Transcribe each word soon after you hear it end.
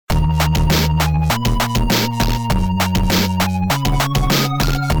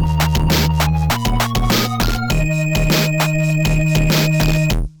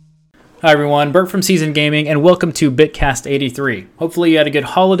Hi everyone, Bert from Seasoned Gaming, and welcome to Bitcast 83. Hopefully you had a good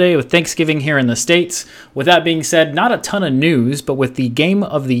holiday with Thanksgiving here in the States. With that being said, not a ton of news, but with the Game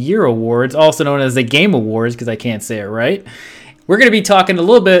of the Year Awards, also known as the Game Awards, because I can't say it right, we're going to be talking a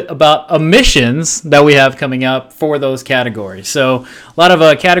little bit about omissions that we have coming up for those categories. So a lot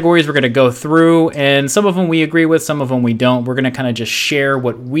of categories we're going to go through, and some of them we agree with, some of them we don't. We're going to kind of just share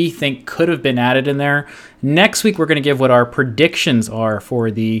what we think could have been added in there. Next week, we're going to give what our predictions are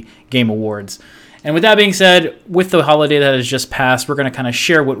for the Game Awards. And with that being said, with the holiday that has just passed, we're going to kind of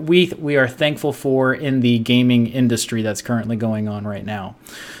share what we are thankful for in the gaming industry that's currently going on right now.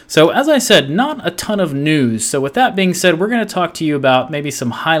 So as I said, not a ton of news. So with that being said, we're going to talk to you about maybe some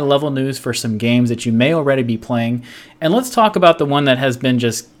high-level news for some games that you may already be playing. And let's talk about the one that has been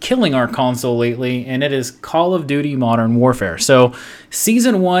just killing our console lately, and it is Call of Duty Modern Warfare. So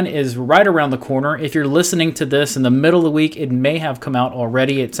Season 1 is right around the corner. If you're listening to this in the middle of the week, it may have come out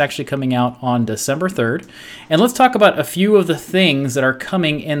already. It's actually coming out on December 3rd. And let's talk about a few of the things that are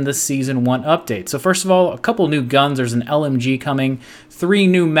coming in the Season 1 update. So first of all, a couple new guns. There's an LMG coming. 3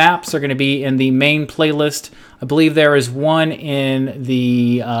 new maps are going to be in the main playlist. I believe there is one in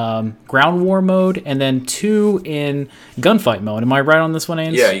the ground war mode and then 2 in gunfight mode. Am I right on this one,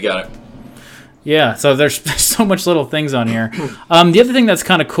 Ains? Yeah, you got it. Yeah, so there's so much little things on here. The other thing that's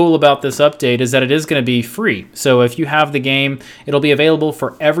kind of cool about this update is that it is going to be free. So if you have the game, it'll be available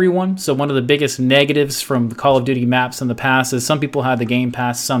for everyone. So one of the biggest negatives from the Call of Duty maps in the past is some people had the Game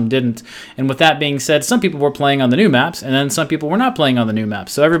Pass, some didn't. And with that being said, some people were playing on the new maps, and then some people were not playing on the new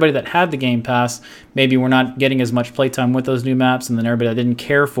maps. So everybody that had the Game Pass, maybe we're not getting as much playtime with those new maps, and then everybody that didn't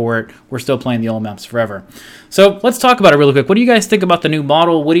care for it, we're still playing the old maps forever. So let's talk about it really quick. What do you guys think about the new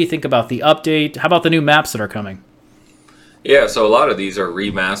model? What do you think about the update? How about the new maps that are coming? Yeah, so a lot of these are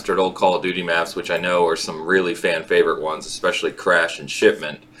remastered old Call of Duty maps, which I know are some really fan favorite ones, especially Crash and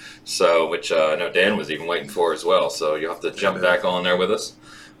Shipment. So, which I know Dan was even waiting for as well. So you'll have to jump back on there with us.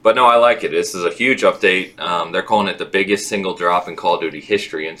 But no, I like it. This is a huge update. They're calling it the biggest single drop in Call of Duty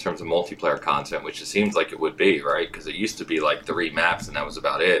history in terms of multiplayer content, which it seems like it would be, right? Because it used to be like 3 maps and that was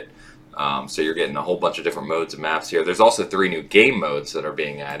about it. So you're getting a whole bunch of different modes and maps here. There's also 3 new game modes that are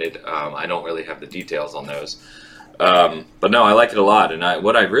being added. I don't really have the details on those. But no, I like it a lot. And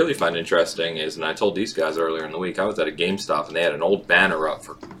what I really find interesting is, and I told these guys earlier in the week, I was at a GameStop and they had an old banner up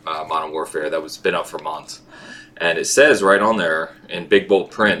for Modern Warfare that was been up for months. And it says right on there in big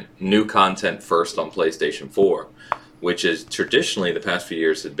bold print, new content first on PlayStation 4, which is traditionally the past few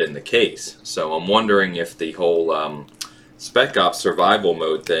years had been the case. So I'm wondering if the whole Spec Ops survival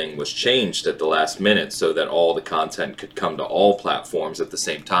mode thing was changed at the last minute so that all the content could come to all platforms at the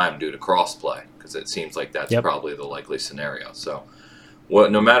same time due to crossplay, because it seems like that's probably the likely scenario. So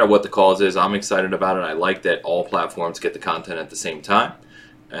no matter what the cause is, I'm excited about it. I like that all platforms get the content at the same time,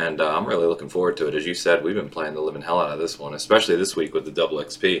 and I'm really looking forward to it. As you said, we've been playing the living hell out of this one, especially this week with the double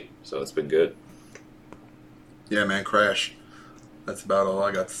XP, so it's been good. Yeah, man, Crash. That's about all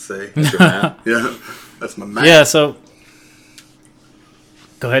I got to say. That's your map? Yeah, that's my map. Yeah, so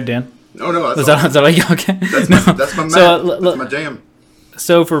go ahead, Dan. No, is that okay? That's my map. So, that's my jam.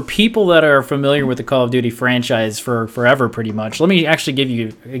 So for people that are familiar with the Call of Duty franchise for forever, pretty much, let me actually give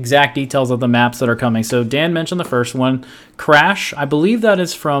you exact details of the maps that are coming. So Dan mentioned the first one, Crash. I believe that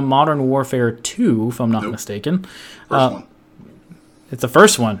is from Modern Warfare 2, if I'm not mistaken. First one. It's the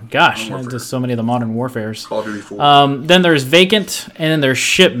first one. Gosh, just so many of the Modern Warfares. Call of Duty 4. Then there's Vacant, and then there's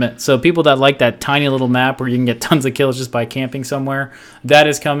Shipment. So people that like that tiny little map where you can get tons of kills just by camping somewhere, that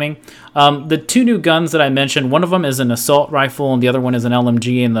is coming. The 2 new guns that I mentioned, one of them is an assault rifle, and the other one is an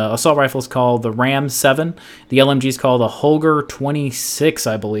LMG. And the assault rifle is called the Ram 7. The LMG is called the Holger 26,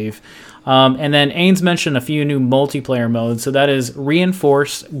 I believe. And then Ains mentioned a few new multiplayer modes. So that is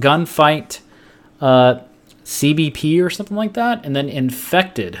Reinforced, Gunfight, CBP or something like that, and then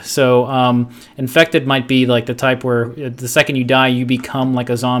Infected. So Infected might be like the type where the second you die, you become like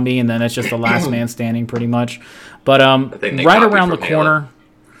a zombie, and then it's just the last man standing pretty much. But right around the corner.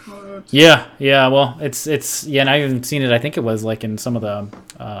 Yeah. Well, it's and I haven't seen it. I think it was like in some of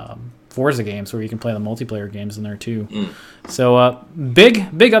the Forza games where you can play the multiplayer games in there too. So big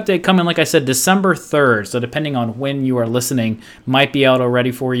update coming, like I said, December 3rd. So depending on when you are listening, might be out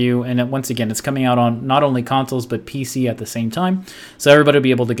already for you. And once again, it's coming out on not only consoles but PC at the same time. So everybody will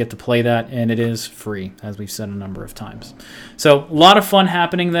be able to get to play that, and it is free, as we've said a number of times. So a lot of fun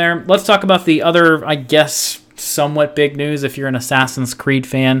happening there. Let's talk about the other, I guess, somewhat big news if you're an Assassin's Creed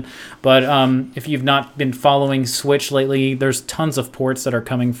fan. But if you've not been following Switch lately, there's tons of ports that are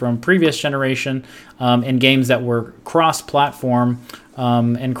coming from previous generation and games that were cross-platform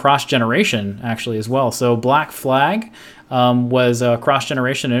and cross-generation actually as well. So Black Flag was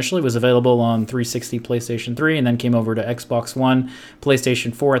cross-generation initially, was available on 360, PlayStation 3, and then came over to Xbox One,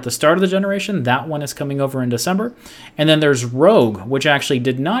 PlayStation 4 at the start of the generation. That one is coming over in December. And then there's Rogue, which actually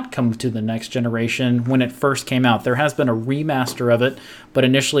did not come to the next generation when it first came out. There has been a remaster of it, but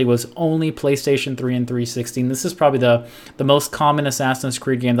initially was only PlayStation 3 and 360. And this is probably the most common Assassin's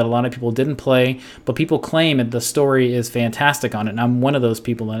Creed game that a lot of people didn't play, but people claim that the story is fantastic on it. And I'm one of those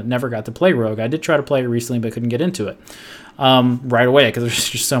people that never got to play Rogue. I did try to play it recently, but couldn't get into it right away because there's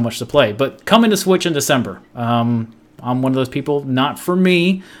just so much to play. But coming to Switch in December. I'm one of those people, not for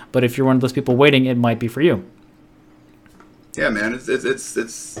me, but if you're one of those people waiting, it might be for you. Yeah, man,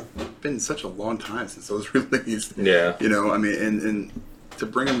 it's been such a long time since those released. Yeah. You know, I mean, and to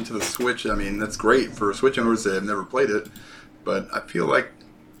bring them to the Switch, I mean, that's great for Switch owners that have never played it. But I feel like,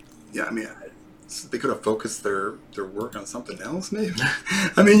 yeah, I mean, they could have focused their work on something else, maybe.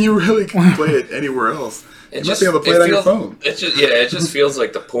 I mean, you really can play it anywhere else. You might be able to play it on your phone. It just feels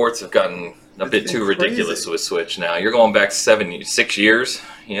like the ports have gotten a bit too ridiculous with Switch now. You're going back 6 years,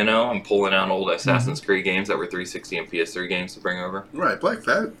 you know, and pulling out old Assassin's Creed games that were 360 and PS3 games to bring over. Right, Black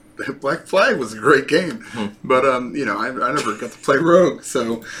Flag was a great game, but you know, I never got to play Rogue,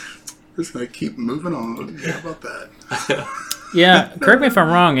 so we're just gonna keep moving on. How about that? Yeah, correct me if I'm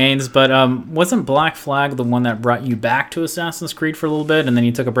wrong, Ains, but wasn't Black Flag the one that brought you back to Assassin's Creed for a little bit, and then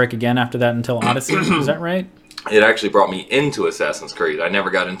you took a break again after that until Odyssey? Is that right? It actually brought me into Assassin's Creed. I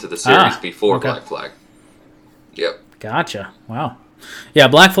never got into the series before Black Flag. Yep. Gotcha. Wow. Yeah,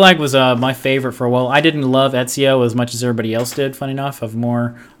 Black Flag was my favorite for a while. I didn't love Ezio as much as everybody else did, funny enough. I'm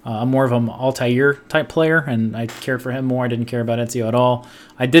more of an Altair type player, and I cared for him more. I didn't care about Ezio at all.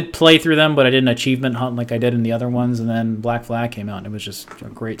 I did play through them, but I didn't achievement hunt like I did in the other ones, and then Black Flag came out, and it was just a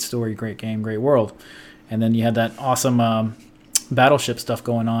great story, great game, great world. And then you had that awesome battleship stuff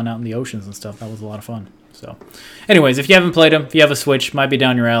going on out in the oceans and stuff. That was a lot of fun. So, anyways, if you haven't played them, if you have a Switch, might be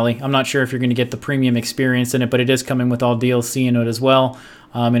down your alley. I'm not sure if you're going to get the premium experience in it, but it is coming with all DLC in it as well.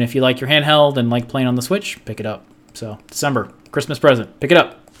 And if you like your handheld and like playing on the Switch, pick it up. So, December, Christmas present, pick it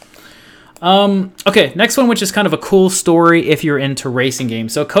up. Okay, next one, which is kind of a cool story if you're into racing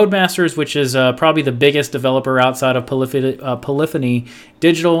games. So, Codemasters, which is probably the biggest developer outside of Polyphony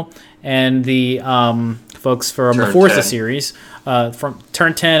Digital and the folks from the Forza series, from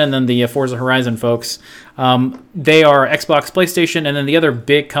Turn 10 and then the Forza Horizon folks. They are Xbox, PlayStation, and then the other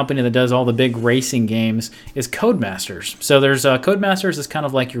big company that does all the big racing games is Codemasters. So there's Codemasters is kind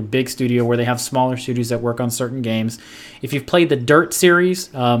of like your big studio where they have smaller studios that work on certain games. If you've played the Dirt series,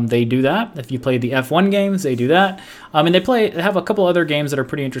 they do that. If you played the F1 games, they do that. And they have a couple other games that are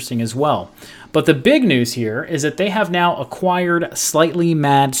pretty interesting as well. But the big news here is that they have now acquired Slightly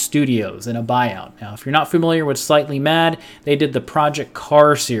Mad Studios in a buyout. Now, if you're not familiar with Slightly Mad, they did the Project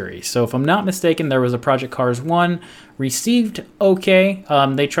Cars series. So if I'm not mistaken, there was a Project Cars 1, received okay.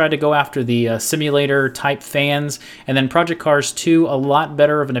 They tried to go after the simulator type fans, and then Project Cars 2, a lot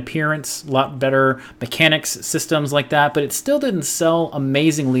better of an appearance, a lot better mechanics, systems like that, but it still didn't sell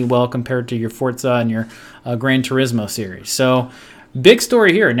amazingly well compared to your Forza and your Gran Turismo series. So big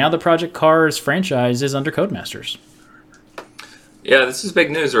story here. Now the Project Cars franchise is under Codemasters. Yeah, this is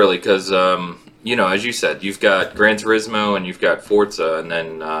big news, really, because, you know, as you said, you've got Gran Turismo and you've got Forza, and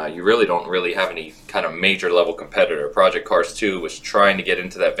then you really don't have any kind of major level competitor. Project Cars 2 was trying to get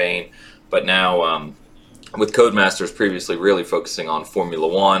into that vein, but now with Codemasters previously really focusing on Formula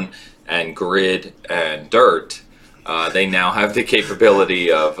One and Grid and Dirt, they now have the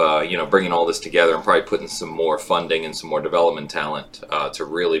capability of bringing all this together and probably putting some more funding and some more development talent to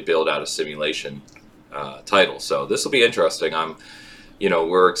really build out a simulation title. So this will be interesting.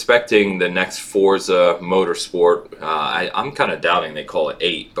 We're expecting the next Forza Motorsport. I'm kind of doubting they call it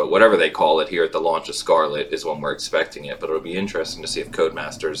 8, but whatever they call it here at the launch of Scarlet is when we're expecting it. But it'll be interesting to see if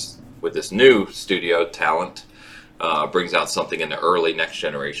Codemasters, with this new studio talent, brings out something in the early next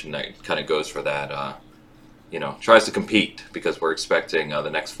generation that kind of goes for that, tries to compete, because we're expecting the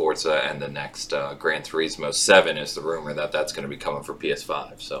next Forza and the next Gran Turismo 7 is the rumor that's going to be coming for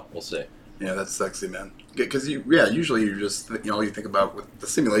PS5. So we'll see. Yeah, that's sexy, man. Because usually you just all you think about with the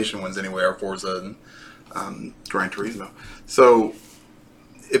simulation ones anyway are Forza and Gran Turismo. So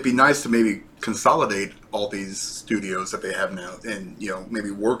it'd be nice to maybe consolidate all these studios that they have now, and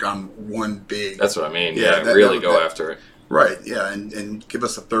maybe work on one big. That's what I mean. Yeah, really go after it. Right. Yeah, and give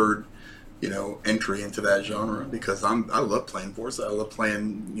us a third, entry into that genre, because I love playing Forza. I love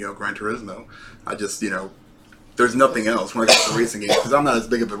playing Gran Turismo. I just there's nothing else when it comes to racing games, because I'm not as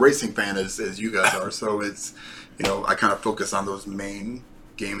big of a racing fan as you guys are. So it's, I kind of focus on those main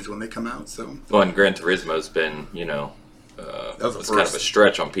games when they come out. So well, and Gran Turismo's been, was was kind of a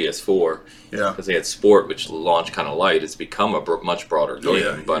stretch on PS4. Yeah. Because they had Sport, which launched kind of light. It's become a much broader game. Oh,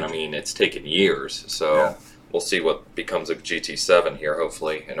 yeah, but, I huge. mean, it's taken years. So Yeah. we'll see what becomes of GT7 here,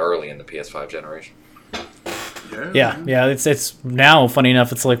 hopefully, and early in the PS5 generation. Yeah. It's now, funny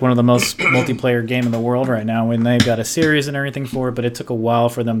enough, it's like one of the most multiplayer game in the world right now. When they've got a series and everything for it, but it took a while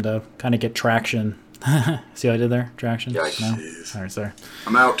for them to kind of get traction. See what I did there? Traction? Yikes. No? Jeez. All right, sorry.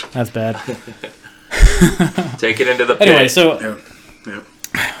 I'm out. That's bad. Take it into the pit. Anyway, so Yeah.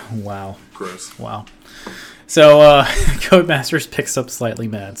 wow. Gross. Wow. So, Codemasters picks up Slightly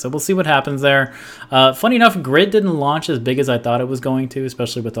Mad. So we'll see what happens there. Funny enough, Grid didn't launch as big as I thought it was going to,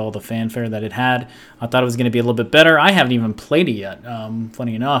 especially with all the fanfare that it had. I thought it was going to be a little bit better. I haven't even played it yet,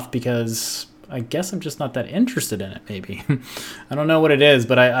 funny enough, because I guess I'm just not that interested in it, maybe. I don't know what it is,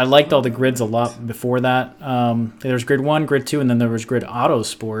 but I liked all the grids a lot before that. There's Grid 1, Grid 2, and then there was Grid Auto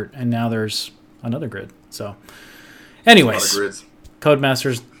Sport, and now there's another grid. So, A lot anyways, of grids.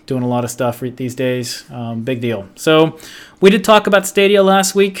 Codemasters doing a lot of stuff these days. Big deal. So we did talk about Stadia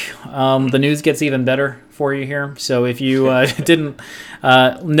last week. The news gets even better for you here. So if you didn't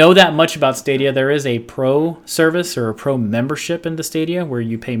know that much about Stadia, there is a pro service or a pro membership into Stadia where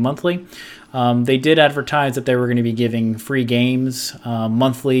you pay monthly. They did advertise that they were going to be giving free games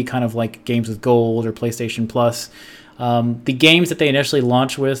monthly, kind of like games with Gold or PlayStation Plus. The games that they initially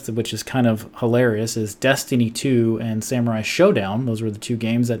launched with, which is kind of hilarious, is Destiny 2 and Samurai Showdown. Those were the two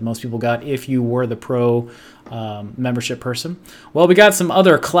games that most people got if you were the pro membership person. Well, we got some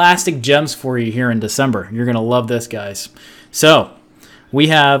other classic gems for you here in December. You're going to love this, guys. So, we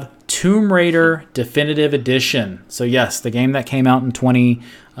have Tomb Raider Definitive Edition. So, yes, the game that came out in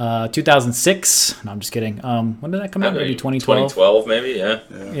 2006. No, I'm just kidding. When did that come out? Maybe 2012? 2012, maybe, yeah.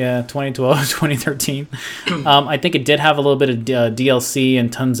 Yeah, 2012, 2013. I think it did have a little bit of DLC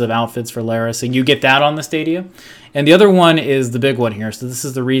and tons of outfits for Lara, so you get that on the Stadia. And the other one is the big one here. So this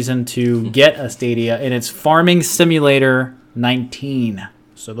is the reason to get a Stadia, and it's Farming Simulator 19.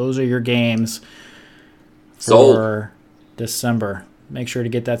 So those are your games for December. Make sure to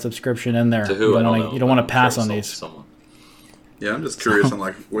get that subscription in there. To who? I don't know. You don't want to I'm pass sure on sold these. to someone. Yeah, I'm just curious on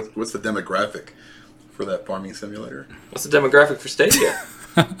like what's the demographic for that farming simulator. What's the demographic for Stadia?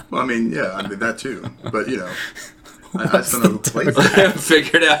 Well, I mean that too, but I just don't know who plays I it. haven't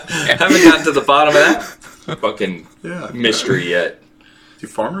figured out. I haven't gotten to the bottom of that fucking mystery yet. Do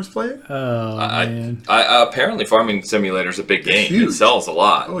farmers play it? Oh, man. I apparently Farming Simulator is a big game. huge. It sells a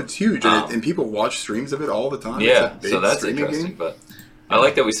lot. Oh, it's huge, and people watch streams of it all the time. Yeah, it's a big so that's streaming interesting. game. But I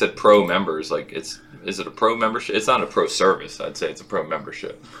like that we said pro members. Like, is it a pro membership? It's not a pro service. I'd say it's a pro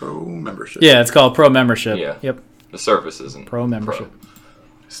membership. Pro membership. Yeah, it's called Pro Membership. Yeah. Yep. The service isn't Pro Membership.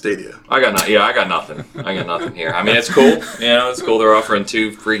 Stadia. I got nothing here. I mean, it's cool. It's cool. They're offering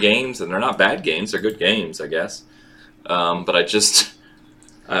 2 free games, and they're not bad games. They're good games, I guess. But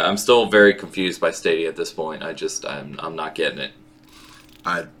I'm still very confused by Stadia at this point. I'm not getting it.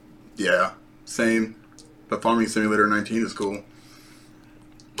 Same. But Farming Simulator 19 is cool.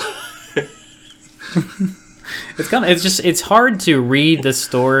 It's hard to read the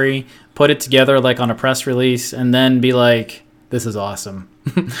story, put it together like on a press release, and then be like, this is awesome.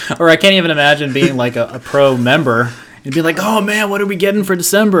 Or I can't even imagine being like a pro member and be like, oh man, what are we getting for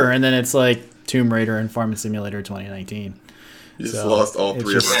December? And then it's like Tomb Raider and Farming Simulator 2019. You just So, lost all it's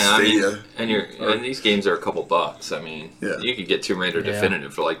three of just- us. Stadia. And these games are a couple bucks. I mean, Yeah. you could get Tomb Raider Yeah.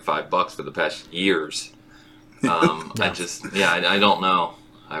 Definitive for like $5 for the past years. I don't know.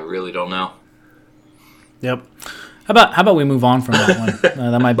 I really don't know. Yep. How about we move on from that one?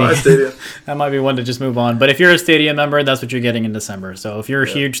 That might be Bye, Stadia. that might be one to just move on. But if you're a Stadia member, that's what you're getting in December. So if you're a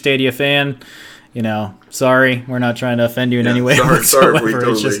huge Stadia fan, sorry, we're not trying to offend you in any way Sorry whatsoever. if we It's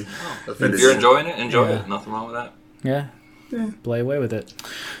totally just, offended If you're you. enjoying it, enjoy Yeah. it. Nothing wrong with that. yeah, play away with it.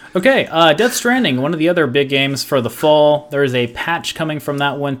 Okay, Death Stranding, one of the other big games for the fall. There is a patch coming from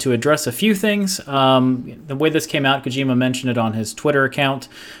that one to address a few things. The way this came out, Kojima mentioned it on his Twitter account.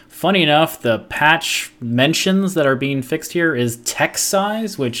 Funny enough, the patch mentions that are being fixed here is text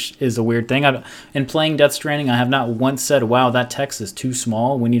size, which is a weird thing. In playing Death Stranding, I have not once said, wow, that text is too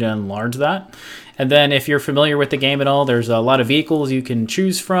small. We need to enlarge that. And then if you're familiar with the game at all, there's a lot of vehicles you can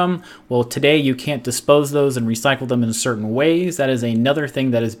choose from. Well, today you can't dispose those and recycle them in certain ways. That is another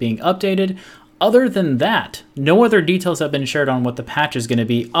thing that is being updated. Other than that, no other details have been shared on what the patch is going to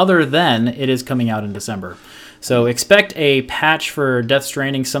be, other than it is coming out in December. So expect a patch for Death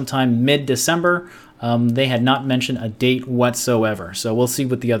Stranding sometime mid-December. They had not mentioned a date whatsoever. So we'll see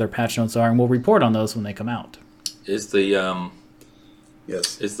what the other patch notes are, and we'll report on those when they come out. Is the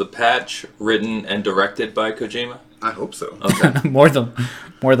Yes, is the patch written and directed by Kojima? I hope so. Okay. more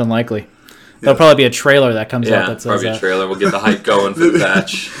than likely. There'll probably be a trailer that comes out that says probably that. a trailer. We'll get the hype going for the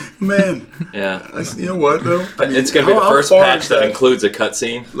patch. Man, Yeah. you know what though? I mean, It's going to be the how first far patch is that includes a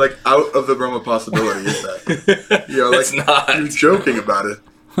cutscene. like out of the realm of possibility is that? You know, like It's not. you're joking about it,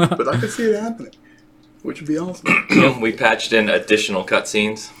 but I can see it happening, which would be awesome. We patched in additional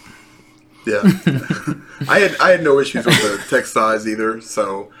cutscenes. Yeah, I had no issues with the text size either.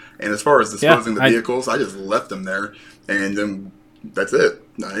 So, and as far as disposing the vehicles, I just left them there, and then that's it.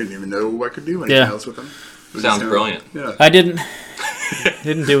 I didn't even know I could do anything else with them. It was Sounds just, brilliant. Yeah, I didn't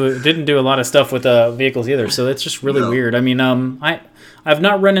do a lot of stuff with vehicles either, so it's just really weird. I mean, I've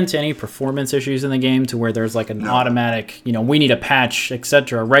not run into any performance issues in the game to where there's like an automatic, we need a patch,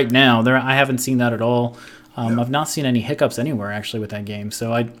 etc. Right now, I haven't seen that at all. I've not seen any hiccups anywhere actually with that game,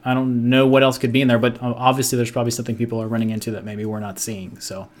 so I don't know what else could be in there. But obviously, there's probably something people are running into that maybe we're not seeing.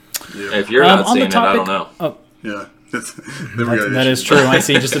 So If you're not seeing it, I don't know. Oh, yeah. that is true. I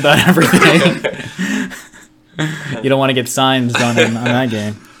see just about everything. You don't want to get signs on that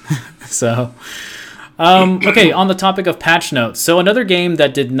game. So, okay, on the topic of patch notes. So another game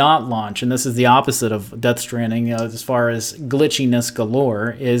that did not launch, and this is the opposite of Death Stranding as far as glitchiness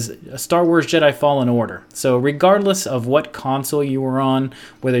galore, is Star Wars Jedi Fallen Order. So regardless of what console you were on,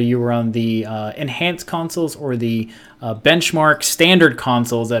 whether you were on the enhanced consoles or the benchmark standard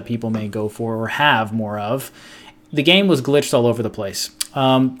consoles that people may go for or have more of, the game was glitched all over the place.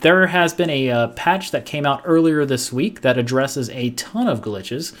 There has been a patch that came out earlier this week that addresses a ton of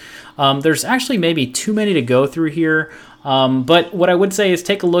glitches. There's actually maybe too many to go through here. But what I would say is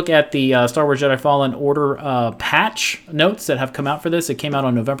take a look at the Star Wars Jedi Fallen Order patch notes that have come out for this. It came out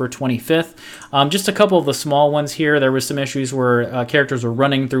on November 25th. Just a couple of the small ones here. There was some issues where characters were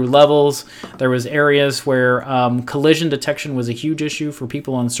running through levels. There was areas where collision detection was a huge issue for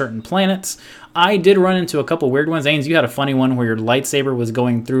people on certain planets. I did run into a couple weird ones. Ains, you had a funny one where your lightsaber was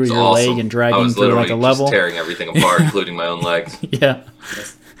going through your leg and dragging through like a level. Just tearing everything apart, including my own legs. Yeah.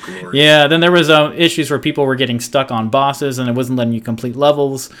 Yeah, then there was issues where people were getting stuck on bosses and it wasn't letting you complete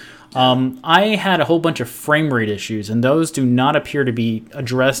levels. I had a whole bunch of frame rate issues, and those do not appear to be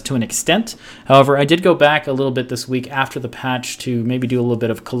addressed to an extent. However, I did go back a little bit this week after the patch to maybe do a little bit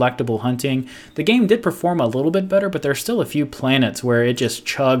of collectible hunting. The game did perform a little bit better, but there's still a few planets where it just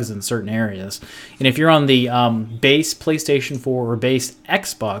chugs in certain areas. And if you're on the base PlayStation 4 or base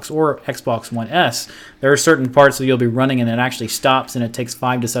Xbox or Xbox One S, there are certain parts that you'll be running and it actually stops and it takes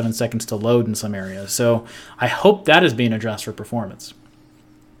 5 to 7 seconds to load in some areas. So I hope that is being addressed for performance.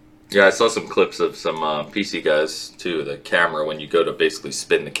 Yeah, I saw some clips of some PC guys, too. The camera, when you go to basically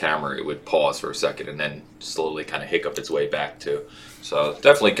spin the camera, it would pause for a second and then slowly kind of hiccup its way back, too. So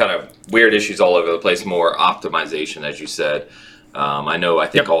definitely kind of weird issues all over the place, more optimization, as you said. I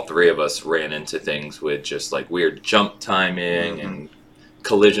think all three of us ran into things with just like weird jump timing and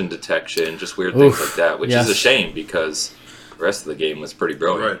collision detection, just weird things like that, which is a shame because the rest of the game was pretty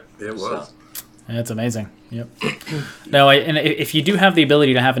brilliant. Right, it was. So. It's amazing. Yep. No, and if you do have the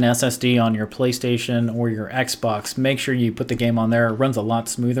ability to have an SSD on your PlayStation or your Xbox, make sure you put the game on there. It runs a lot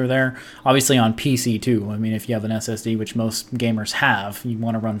smoother there. Obviously on PC too. I mean, if you have an SSD, which most gamers have, you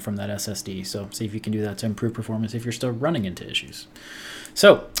want to run from that SSD. So see if you can do that to improve performance if you're still running into issues.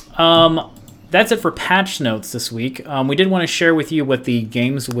 So, that's it for patch notes this week. We did want to share with you what the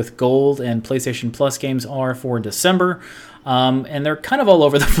games with gold and PlayStation Plus games are for December. And they're kind of all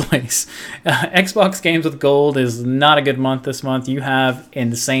over the place. Xbox games with gold is not a good month this month. You have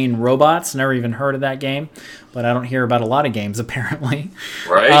Insane Robots. Never even heard of that game, but I don't hear about a lot of games apparently.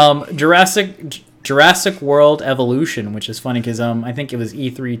 Right. Jurassic World Evolution, which is funny because I think it was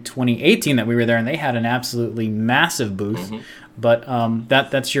E3 2018 that we were there, and they had an absolutely massive booth. Mm-hmm. But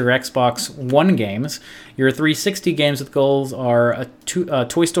that's your Xbox One games. Your 360 games with gold are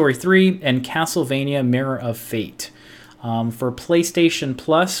Toy Story 3 and Castlevania Mirror of Fate. For PlayStation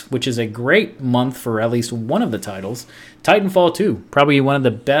Plus, which is a great month for at least one of the titles, Titanfall 2, probably one of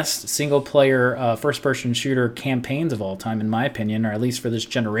the best single-player first-person shooter campaigns of all time, in my opinion, or at least for this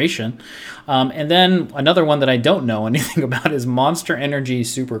generation. And then another one that I don't know anything about is Monster Energy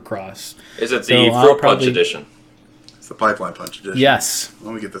Supercross. Is it the Fruit Punch edition? It's the Pipeline Punch edition. Yes.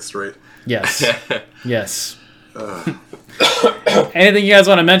 Let me get this straight. Yes. Yes. Anything you guys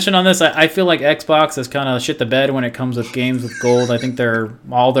want to mention on this? I feel like Xbox has kind of shit the bed when it comes with games with gold. I think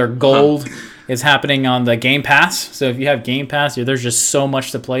all their gold is happening on the Game Pass. So if you have Game Pass, there's just so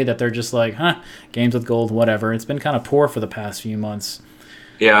much to play that they're just like, games with gold, whatever. It's been kind of poor for the past few months.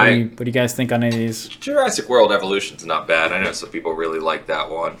 Yeah. What do you guys think on any of these? Jurassic World Evolution's not bad. I know some people really like that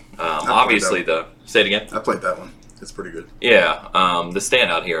one. Obviously, say it again. I played that one. It's pretty good. Yeah, the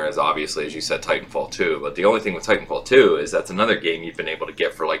standout here is obviously, as you said, Titanfall 2. But the only thing with Titanfall 2 is that's another game you've been able to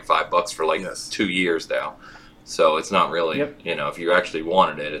get for like $5 for like 2 years now. So it's not really, if you actually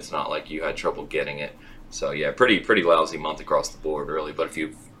wanted it, it's not like you had trouble getting it. So yeah, pretty lousy month across the board, really. But if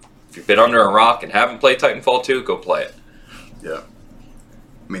you've been under a rock and haven't played Titanfall 2, go play it. Yeah.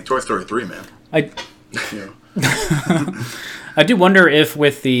 I mean, Toy Story 3, man. I do wonder if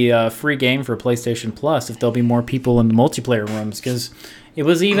with the free game for PlayStation Plus, if there'll be more people in the multiplayer rooms, because it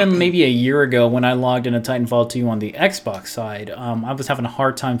was even maybe a year ago when I logged into Titanfall 2 on the Xbox side, I was having a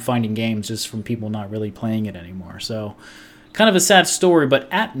hard time finding games just from people not really playing it anymore. So kind of a sad story, but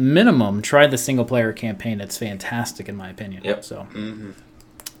at minimum, try the single-player campaign. It's fantastic in my opinion. Yep. So.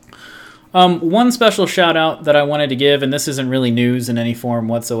 One special shout out that I wanted to give, and this isn't really news in any form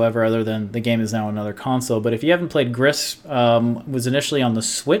whatsoever other than the game is now on another console, but if you haven't played Gris, was initially on the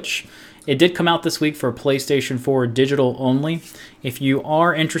Switch. It did come out this week for PlayStation 4 digital only. If you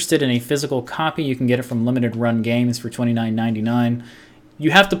are interested in a physical copy, you can get it from Limited Run Games for $29.99.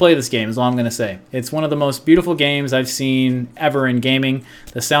 You have to play this game, is all I'm going to say. It's one of the most beautiful games I've seen ever in gaming.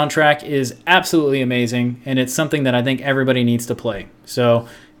 The soundtrack is absolutely amazing, and it's something that I think everybody needs to play. So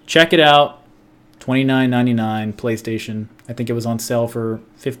check it out. $29.99 PlayStation. I think it was on sale for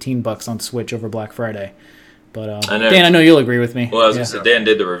 $15 on Switch over Black Friday. But Dan, I know you'll agree with me. Well, as I said, Dan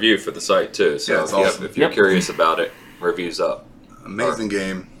did the review for the site too. So yeah, it's awesome. if you're curious about it, review's up. Amazing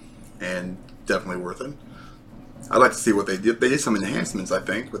game, and definitely worth it. I'd like to see what they did. They did some enhancements, I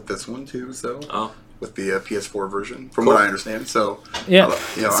think, with this one too. So with the PS4 version, from what I understand. So yeah.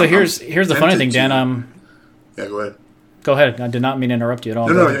 So here's the funny thing, Dan. Yeah, go ahead. Go ahead. I did not mean to interrupt you at all.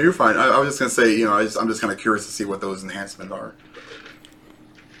 No, you're fine. I was just going to say, I'm just kind of curious to see what those enhancements are.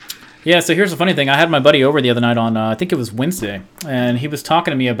 Yeah, so here's the funny thing. I had my buddy over the other night on, I think it was Wednesday, and he was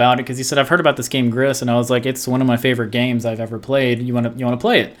talking to me about it because he said, I've heard about this game Gris, and I was like, it's one of my favorite games I've ever played. You want to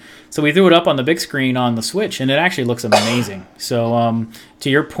play it? So we threw it up on the big screen on the Switch, and it actually looks amazing. So to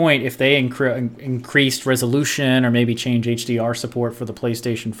your point, if they increased resolution or maybe change HDR support for the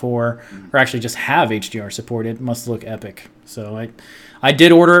PlayStation 4, or actually just have HDR support, it must look epic. So I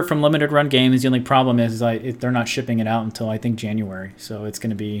did order it from Limited Run Games. The only problem is they're not shipping it out until I think January. So it's going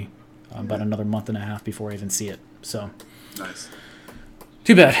to be about another month and a half before I even see it. So nice.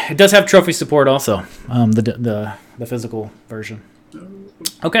 Too bad. It does have trophy support also, the physical version.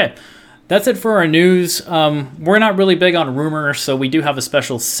 Okay, that's it for our news. We're not really big on rumors, so we do have a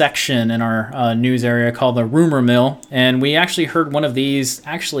special section in our news area called the Rumor Mill, and we actually heard one of these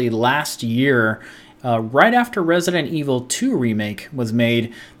last year. Right after Resident Evil 2 remake was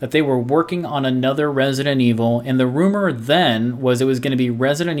made, that they were working on another Resident Evil, and the rumor then was it was going to be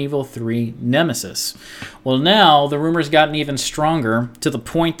Resident Evil 3 Nemesis. Well, now the rumor's gotten even stronger to the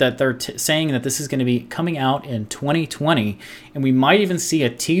point that they're saying that this is going to be coming out in 2020, and we might even see a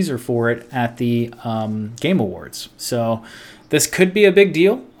teaser for it at the Game Awards. So this could be a big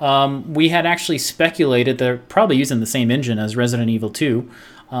deal. We had actually speculated they're probably using the same engine as Resident Evil 2,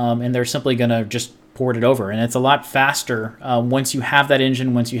 and they're simply going to just port it over, and it's a lot faster once you have that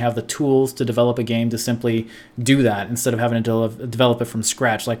engine, once you have the tools to develop a game, to simply do that instead of having to develop it from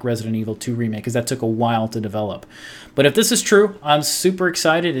scratch like Resident Evil 2 remake, because that took a while to develop. But if this is true, I'm super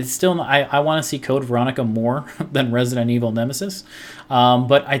excited. It's still I want to see Code Veronica more than Resident Evil Nemesis,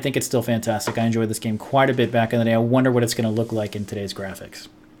 but I think it's still fantastic. I enjoyed this game quite a bit back in the day. I wonder what it's going to look like in today's graphics.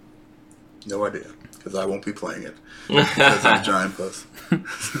 No idea, because I won't be playing it because I'm a giant puss.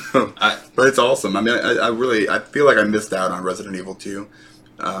 But it's awesome. I mean, I feel like I missed out on Resident Evil 2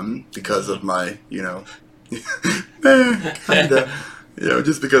 because of my,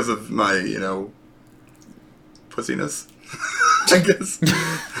 just because of my, pussiness, I guess.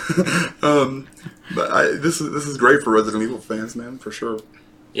 But this is great for Resident Evil fans, man, for sure.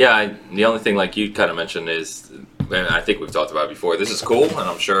 Yeah, the only thing, like you kind of mentioned, is, and I think we've talked about it before, this is cool, and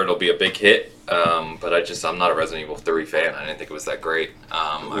I'm sure it'll be a big hit, but I'm not a Resident Evil 3 fan. I didn't think it was that great.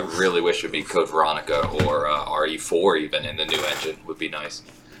 I really wish it would be Code Veronica or RE4 even in the new engine would be nice.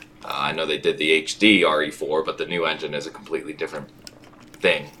 I know they did the HD RE4, but the new engine is a completely different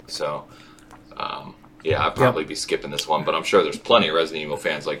thing. So, I'd probably be skipping this one, but I'm sure there's plenty of Resident Evil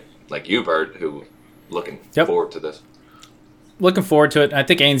fans like you, Bert, who looking forward to this. Looking forward to it. I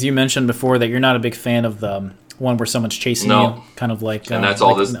think, Ains, you mentioned before that you're not a big fan of the one where someone's chasing you, kind of like... And that's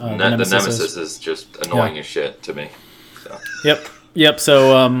all this... the Nemesis is just annoying as shit to me. So. Yep.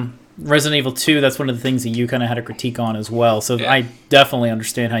 So, Resident Evil 2, that's one of the things that you kind of had a critique on as well. So Yeah. I definitely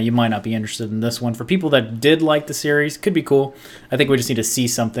understand how you might not be interested in this one. For people that did like the series, could be cool. I think we just need to see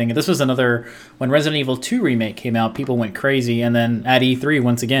something. This was another, when Resident Evil 2 Remake came out, people went crazy. And then at E3,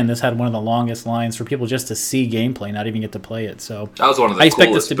 once again, this had one of the longest lines for people just to see gameplay, not even get to play it. So That was one of the I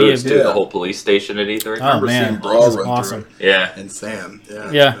expect this coolest to be a- booths, too, Yeah. the whole police station at E3. Oh, remember man, seeing that Brawl was run through awesome. it. Yeah. And Sam.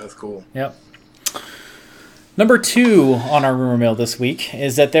 Yeah. That's cool. Yep. Number 2 on our rumor mill this week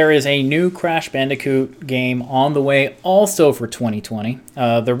is that there is a new Crash Bandicoot game on the way also for 2020.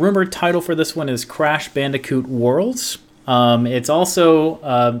 The rumored title for this one is Crash Bandicoot Worlds. It's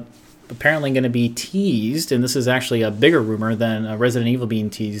also apparently going to be teased, and this is actually a bigger rumor than Resident Evil being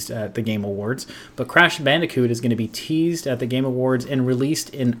teased at the Game Awards, but Crash Bandicoot is going to be teased at the Game Awards and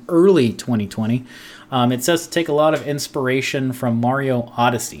released in early 2020. It says to take a lot of inspiration from Mario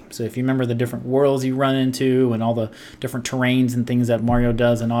Odyssey. So if you remember the different worlds you run into and all the different terrains and things that Mario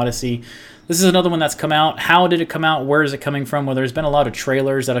does in Odyssey, this is another one that's come out. How did it come out? Where is it coming from? Well, there's been a lot of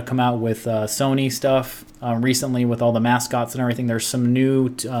trailers that have come out with Sony stuff recently with all the mascots and everything. There's some new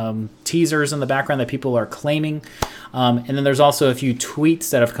teasers in the background that people are claiming. And then there's also a few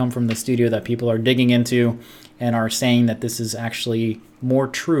tweets that have come from the studio that people are digging into and are saying that this is actually more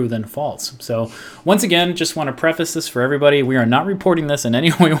true than false. So once again, just want to preface this for everybody. We are not reporting this in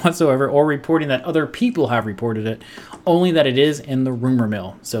any way whatsoever or reporting that other people have reported it, only that it is in the rumor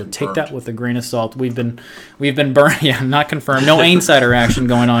mill. So take that with a grain of salt. We've been burned. Yeah, not confirmed. No insider action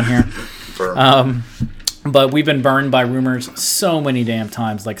going on here. But we've been burned by rumors so many damn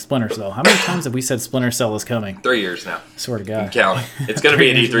times, like Splinter Cell. How many times have we said Splinter Cell is coming? 3 years now. Swear to I'm God. counting. It's going to be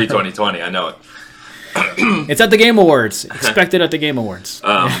at E3 2020. I know it. It's at the Game Awards. Expect it at the Game Awards.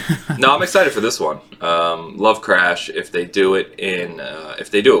 No, I'm excited for this one. Love Crash. If they do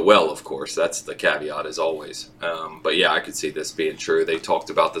it well, of course, that's the caveat as always. But yeah, I could see this being true. They talked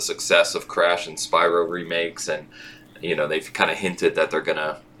about the success of Crash and Spyro remakes, and they've kind of hinted that they're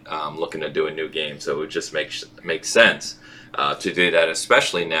gonna looking to do a new game. So it would just make sense to do that,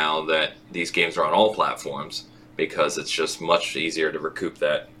 especially now that these games are on all platforms, because it's just much easier to recoup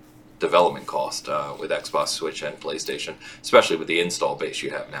that development cost with Xbox, Switch, and PlayStation, especially with the install base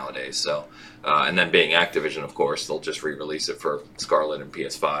you have nowadays. So, and then being Activision, of course, they'll just re-release it for Scarlet and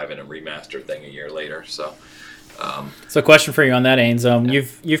PS5 and a remastered thing a year later. So, So, question for you on that, Ains.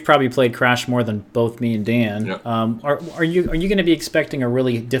 You've probably played Crash more than both me and Dan. Yeah. Are you going to be expecting a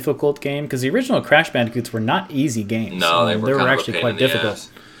really difficult game? Because the original Crash Bandicoots were not easy games. no, they were kind actually of a pain quite in the difficult.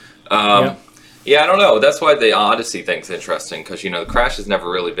 ass. Yeah, I don't know. That's why the Odyssey thing's interesting, because the Crash has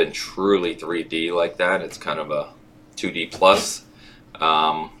never really been truly 3D like that. It's kind of a 2D plus,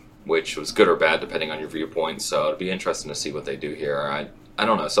 which was good or bad depending on your viewpoint. So it'll be interesting to see what they do here. I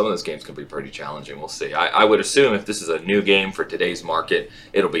don't know. Some of those games can be pretty challenging. We'll see. I would assume if this is a new game for today's market,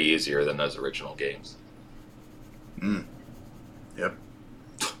 it'll be easier than those original games. Yep.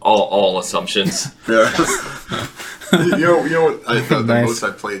 All assumptions. Yeah. you know what? The Nice. most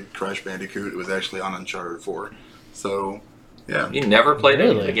I played Crash Bandicoot was actually on Uncharted 4. So, yeah. You never played any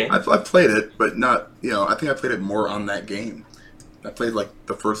of the Really? game? I've played it, but not. I think I played it more on that game. I played like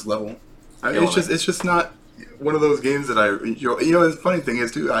the first level. It's just not one of those games that I. The funny thing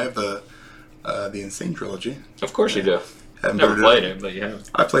is too. I have the Insane trilogy. Of course you do. Haven't Never played played it, but you have.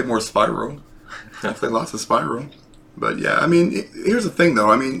 I played more Spyro. I played lots of Spyro. But yeah, I mean, here's the thing though.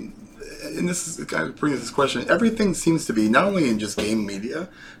 I mean, and this is kind of brings this question. Everything seems to be not only in just game media,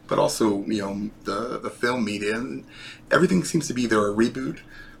 but also the film media. And everything seems to be either a reboot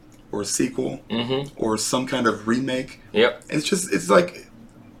or a sequel or some kind of remake. Yep. It's like,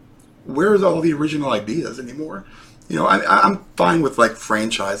 where's all the original ideas anymore? I'm fine with like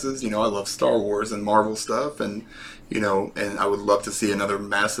franchises. I love Star Wars and Marvel stuff, and and I would love to see another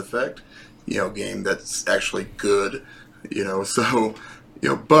Mass Effect, game that's actually good. So,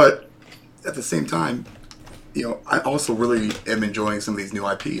 but at the same time, I also really am enjoying some of these new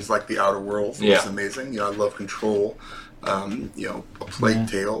IPs, like the Outer Worlds, which is amazing. I love Control. A Plague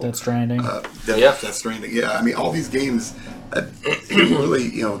Tale. Death Stranding. Death Stranding. Yeah, I mean, all these games,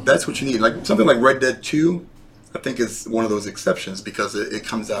 really, that's what you need. Like something like Red Dead 2, I think is one of those exceptions, because it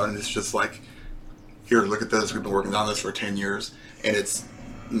comes out and it's just like, here, look at this. We've been working on this for 10 years, and it's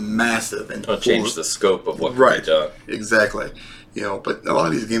massive and It'll change the scope of what right. can be done. Exactly. But a lot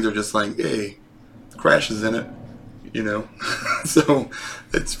of these games are just like, hey, Crash is in it. So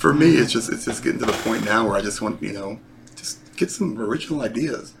it's, for me, it's just getting to the point now where I just want, just get some original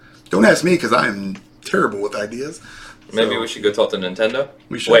ideas. Don't ask me, because I am terrible with ideas. Maybe we should go talk to Nintendo?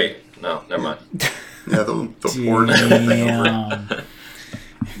 We should. Wait, no, never mind. Yeah, they'll port everything over. Damn.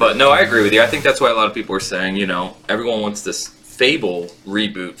 But no, I agree with you. I think that's why a lot of people are saying, everyone wants this Fable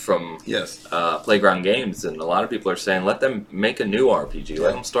reboot from Yes. Playground Games, and a lot of people are saying let them make a new RPG.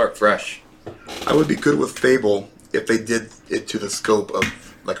 Let them start fresh. I would be good with Fable if they did it to the scope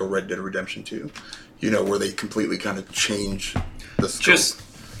of like a Red Dead Redemption 2. Where they completely kind of change the scope.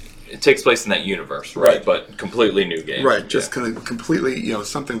 It takes place in that universe, right? But completely new game. Right, just kind of completely,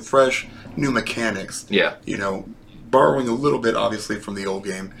 something fresh, new mechanics. Yeah. Borrowing a little bit, obviously, from the old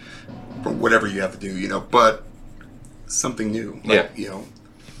game, from whatever you have to do, but something new. Like,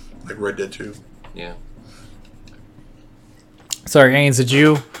 like Red Dead 2. Yeah. Sorry, Ains, did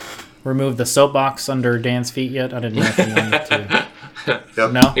you remove the soapbox under Dan's feet yet? I didn't know if you wanted to.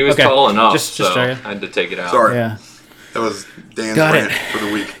 Yep. No? He was Okay. tall enough, Just so try I it. had to take it out. Sorry. Yeah. That was Dan's Got it. rant for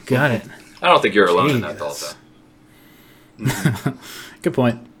the week. Got it. I don't think you're alone in that thought, though. Good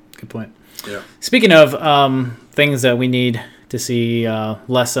point. Good point. Yeah. Speaking of things that we need to see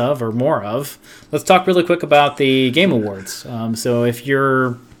less of or more of, let's talk really quick about the Game Awards. So if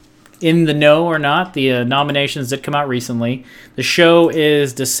you're in the know or not, the nominations did come out recently. The show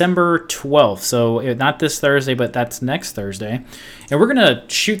is December 12th, so not this Thursday, but that's next Thursday. And we're going to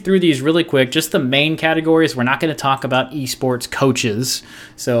shoot through these really quick, just the main categories. We're not going to talk about esports coaches.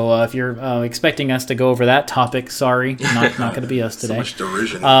 So if you're expecting us to go over that topic, sorry, not going to be us today. So much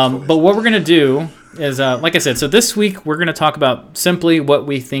derision. But what we're going to do is, like I said, so this week we're going to talk about simply what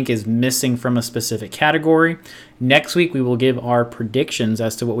we think is missing from a specific category. Next week we will give our predictions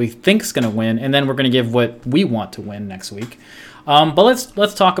as to what we think is going to win, and then we're going to give what we want to win next week. But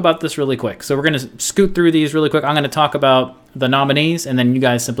let's talk about this really quick. So we're going to scoot through these really quick. I'm going to talk about the nominees, and then you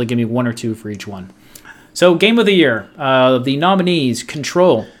guys simply give me one or two for each one. So Game of the Year, the nominees: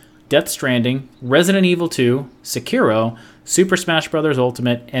 Control, Death Stranding, Resident Evil 2, Sekiro, Super Smash Bros.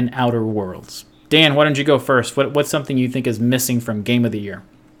 Ultimate, and Outer Worlds. Dan, why don't you go first? What's something you think is missing from Game of the Year?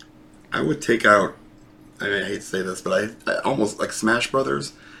 I would take out, I hate to say this, but I almost like Smash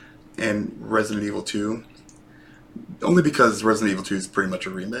Brothers and Resident Evil 2. Only because Resident Evil 2 is pretty much a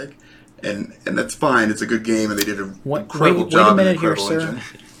remake. And that's fine. It's a good game, and they did an incredible job. Wait a minute and here, incredible sir. engine.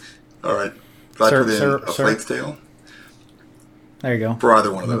 All right. But I put in A sir. Plague's Tale There you go. for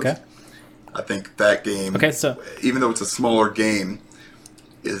either one of those. Okay. I think that game, Okay, so even though it's a smaller game,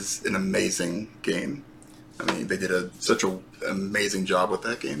 is an amazing game. I mean, they did such an amazing job with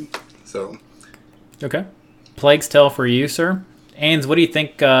that game. So, okay. Plague's Tale for you, sir. Ains, what do you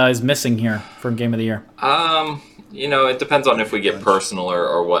think is missing here from Game of the Year? It depends on if we get personal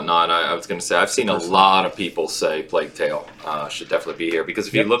or whatnot. I was going to say, I've seen a lot of people say Plague Tale should definitely be here, because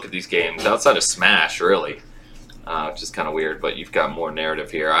if you look at these games, outside of Smash, really, which is kind of weird, but you've got more narrative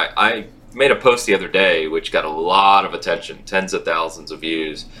here. I made a post the other day, which got a lot of attention, tens of thousands of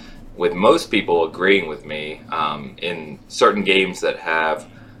views, with most people agreeing with me in certain games that have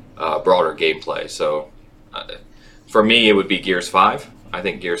broader gameplay. So for me, it would be Gears 5. I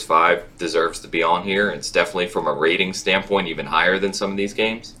think Gears 5 deserves to be on here. It's definitely, from a rating standpoint, even higher than some of these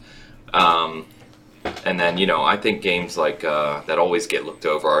games. And then, I think games like that always get looked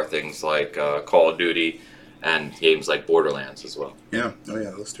over are things like Call of Duty and games like Borderlands as well. yeah. Oh,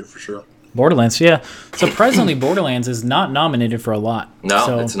 yeah, those two for sure. Borderlands, yeah. Surprisingly, Borderlands is not nominated for a lot. No,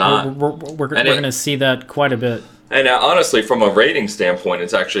 so it's not. We're going to see that quite a bit. And honestly, from a rating standpoint,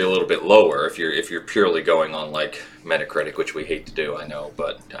 it's actually a little bit lower if you're purely going on like Metacritic, which we hate to do, I know,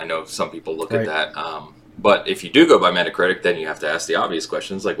 but I know some people look at that. But if you do go by Metacritic, then you have to ask the obvious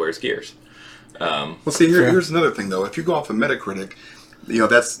questions like, where's Gears? Well, see, here's another thing though. If you go off of Metacritic,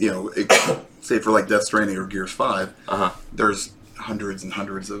 that's say for like Death Stranding or Gears 5, there's hundreds and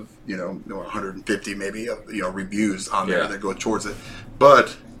hundreds of 150 maybe reviews on there that go towards it.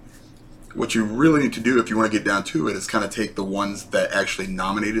 But what you really need to do if you want to get down to it is kind of take the ones that actually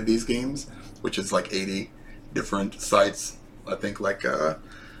nominated these games, which is like 80 different sites. I think like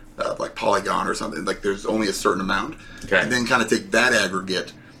Polygon or something. Like there's only a certain amount, and then kind of take that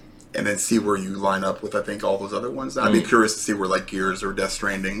aggregate and then see where you line up with, I think, all those other ones. I'd be curious to see where like Gears or Death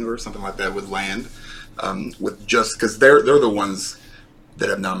Stranding or something like that would land, with just because they're the ones that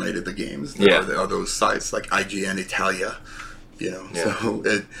have nominated the games. Are those sites like IGN Italia, So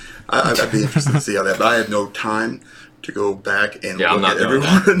I'd be interested to see how that. But I have no time to go back and look at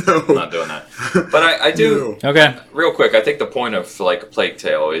everyone. No. I'm not doing that. But I do. No. Okay. Real quick, I think the point of like Plague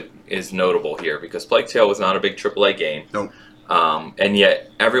Tale is notable here, because Plague Tale was not a big AAA game. Nope. And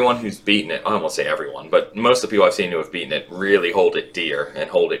yet, everyone who's beaten it, I won't say everyone, but most of the people I've seen who have beaten it really hold it dear and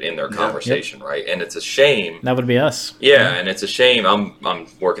hold it in their conversation, right? And it's a shame. That would be us. Yeah, and it's a shame. I'm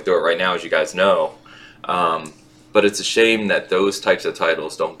working through it right now, as you guys know. But it's a shame that those types of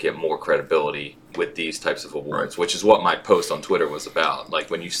titles don't get more credibility with these types of awards, which is what my post on Twitter was about. Like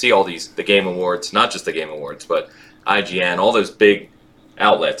when you see all the Game Awards, not just the Game Awards, but IGN, all those big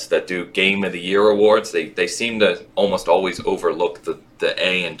outlets that do Game of the Year awards, they seem to almost always overlook the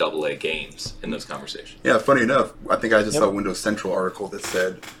A and AA games in those conversations. Yeah, funny enough, I think I just saw a Windows Central article that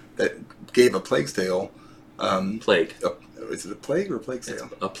said that gave A Plague's Tale. Plague. Is it a plague or a Plague's Tale?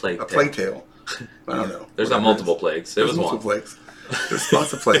 A Plague. A Plague Tale. I don't know. There's not multiple plagues. There's multiple one. plagues. There's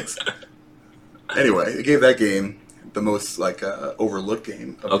lots of plagues. Anyway, it gave that game the most overlooked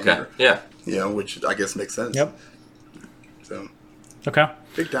game of the year. Yeah. Which I guess makes sense. Yep. So. Okay.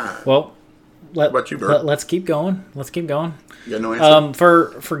 Big time. Well, what about you, Bert? Let's keep going. You got no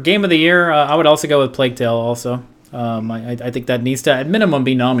answer? For Game of the Year, I would also go with Plague Tale also. I think that needs to, at minimum,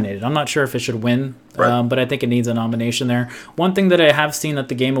 be nominated. I'm not sure if it should win, but I think it needs a nomination there. One thing that I have seen that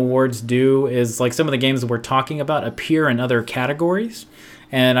the Game Awards do is, like, some of the games that we're talking about appear in other categories.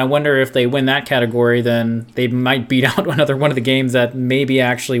 And I wonder if they win that category, then they might beat out another one of the games that may be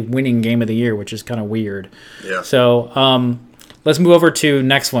actually winning Game of the Year, which is kind of weird. Yeah. So let's move over to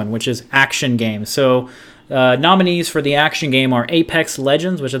next one, which is action games. So nominees for the action game are Apex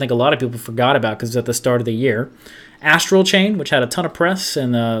Legends, which I think a lot of people forgot about because it's at the start of the year. Astral Chain, which had a ton of press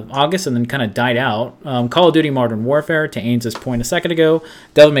in August and then kind of died out. Call of Duty Modern Warfare, to Ains's point a second ago.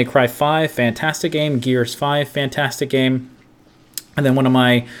 Devil May Cry 5, fantastic game. Gears 5, fantastic game. And then one of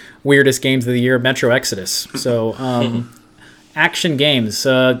my weirdest games of the year, Metro Exodus. So, action games.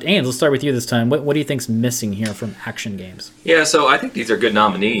 Ains, let's start with you this time. What do you think's missing here from action games? Yeah, so I think these are good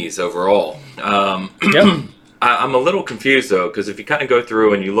nominees overall. Yep. I'm a little confused, though, because if you kind of go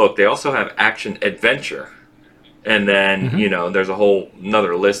through and you look, they also have action adventure. And then, there's a whole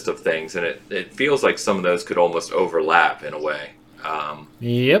another list of things, and it feels like some of those could almost overlap in a way.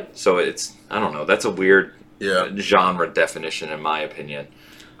 Yep. So I don't know, that's a weird genre definition in my opinion.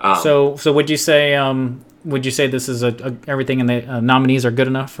 So would you say this is everything in the nominees are good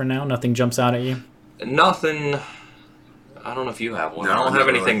enough for now? Nothing jumps out at you? Nothing. I don't know if you have one. No, I don't have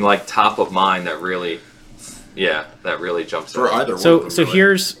anything like top of mind that really jumps for out. Either one. So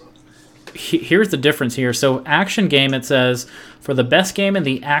here's the difference here. So action game, it says, for the best game in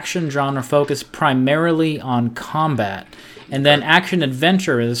the action genre focused primarily on combat. And then action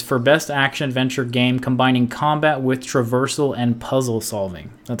adventure is for best action adventure game combining combat with traversal and puzzle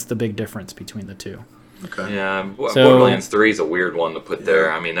solving. That's the big difference between the two. Okay. Yeah, Borderlands 3 is a weird one to put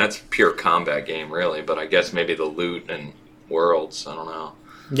there. I mean, that's pure combat game, really. But I guess maybe the loot and worlds, I don't know.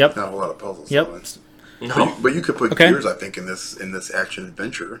 Yep. Not a lot of puzzles. Yep. No. But you could put Gears, I think, in this action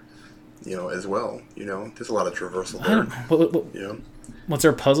adventure, as well. There's a lot of traversal there. What's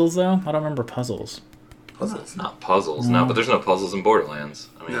there puzzles though? I don't remember puzzles. Puzzles. Not puzzles, no. But there's no puzzles in Borderlands.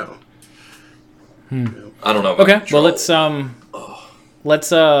 I mean, no. I don't know. About Okay. Control. Well, let's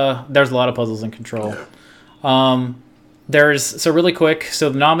there's a lot of puzzles in Control. Yeah. So really quick,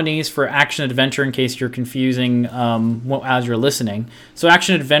 so the nominees for action adventure, in case you're confusing as you're listening. So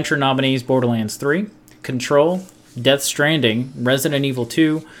action adventure nominees: Borderlands 3, Control, Death Stranding, Resident Evil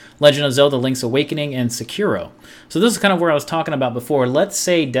 2, Legend of Zelda: Link's Awakening, and Sekiro. So this is kind of where I was talking about before. Let's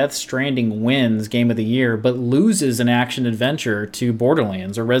say Death Stranding wins Game of the Year, but loses an action adventure to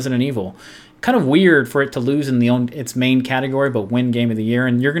Borderlands or Resident Evil. Kind of weird for it to lose in its main category, but win Game of the Year.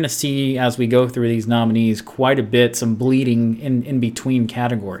 And you're going to see, as we go through these nominees, quite a bit, some bleeding in between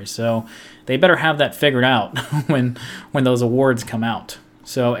categories. So they better have that figured out when those awards come out.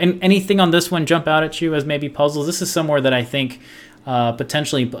 So anything on this one jump out at you as maybe puzzles? This is somewhere that I think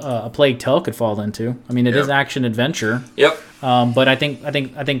potentially a Plague Tale could fall into. I mean, it is action adventure. Yep. But I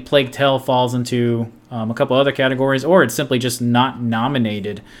think Plague Tale falls into a couple other categories, or it's simply just not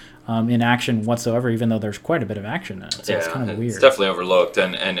nominated in action whatsoever, even though there's quite a bit of action in it. So it's kind of weird. It's definitely overlooked,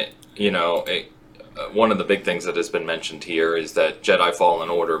 and one of the big things that has been mentioned here is that Jedi Fallen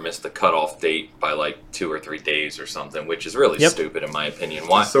Order missed the cutoff date by like 2 or 3 days or something, which is really stupid in my opinion.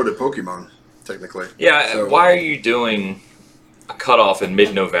 Why? So did Pokemon, technically. Yeah, so, why are you doing a cutoff in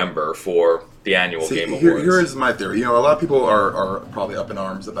mid-November for the annual Game Awards? Here is my theory. A lot of people are probably up in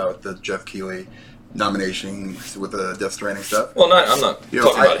arms about the Jeff Keighley nomination with the Death Stranding stuff. Well, I'm not talking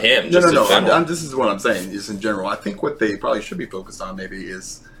about him. No. This is what I'm saying. Just in general, I think what they probably should be focused on maybe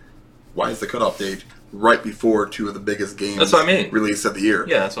is why is the cutoff date right before 2 of the biggest games that's what I mean. Release of the year?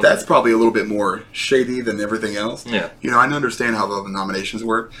 Yeah, that's probably a little bit more shady than everything else. Yeah. I understand how the nominations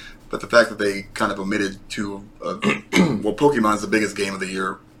work, but the fact that they kind of omitted 2 of Pokemon's the biggest game of the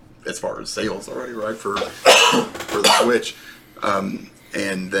year as far as sales already, right, for the Switch.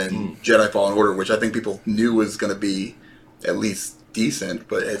 And then Jedi Fallen Order, which I think people knew was going to be at least decent,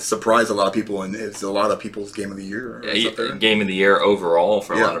 but it surprised a lot of people, and it's a lot of people's game of the year. Game of the year overall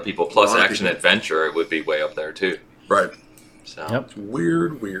for a Yeah. lot of people. Plus A lot of action people. adventure, it would be way up there too. Right. So Yep. It's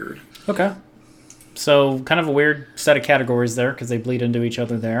weird. Okay. So kind of a weird set of categories there because they bleed into each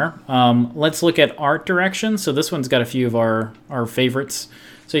other there. Let's look at art direction. So this one's got a few of our favorites.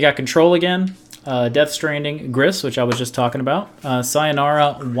 So you got Control again, Death Stranding, Gris, which I was just talking about,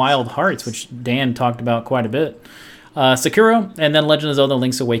 Sayonara Wild Hearts, which Dan talked about quite a bit, Sekiro, and then Legend of Zelda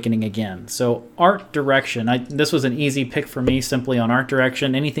Link's Awakening again. So art direction. This was an easy pick for me simply on art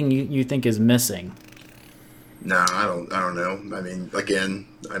direction. Anything you think is missing? No, I don't know. I mean, again,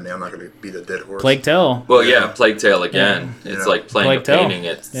 I'm not going to beat a dead horse. Plague Tale. well, yeah, Plague Tale again. Yeah. It's Yeah. like playing Plague a Tale. painting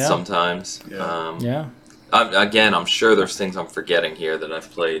it Yeah. sometimes. Yeah. Yeah. I'm sure there's things I'm forgetting here that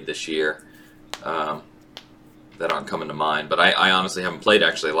I've played this year that aren't coming to mind. But I honestly haven't played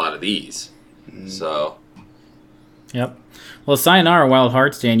actually a lot of these. So Yep. Well, Sayonara Wild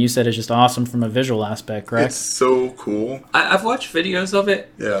Hearts, Dan, you said it's just awesome from a visual aspect, correct? It's so cool. I've watched videos of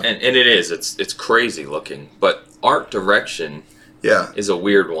it. Yeah. And it is. It's crazy looking. But art direction Yeah. is a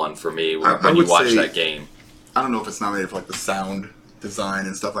weird one for me I when you would watch say- that game. I don't know if it's nominated for like the sound design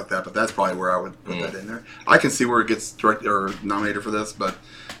and stuff like that, but that's probably where I would put that in there. I can see where it gets directed or nominated for this, but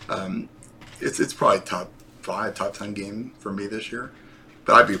it's probably top 5, top 10 game for me this year.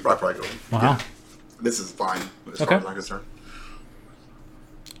 But I'd probably go. Wow. Yeah, this is fine as Okay. far as I'm concerned.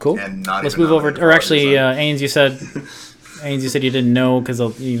 Cool. And not Let's even move over. nominated Or for actually, art Ains, you said you didn't know because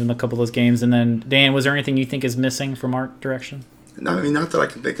of even a couple of those games. And then Dan, was there anything you think is missing from art direction? No, I mean, not that I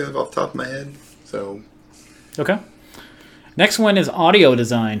can think of off the top of my head. So, Okay. Next one is audio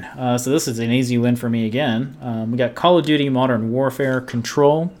design. So this is an easy win for me again. We got Call of Duty Modern Warfare,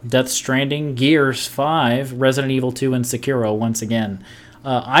 Control, Death Stranding, Gears 5, Resident Evil 2, and Sekiro once again.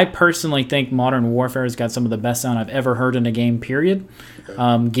 I personally think Modern Warfare has got some of the best sound I've ever heard in a game, period.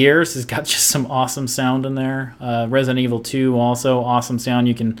 Gears has got just some awesome sound in there. Resident Evil 2 also awesome sound.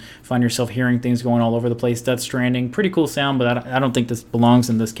 You can find yourself hearing things going all over the place. Death Stranding, pretty cool sound, but I don't think this belongs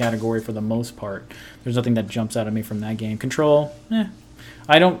in this category for the most part. There's nothing that jumps out at me from that game. Control,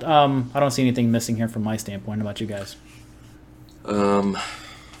 I don't see anything missing here from my standpoint. How about you guys?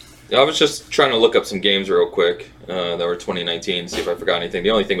 I was just trying to look up some games real quick that were 2019, see if I forgot anything.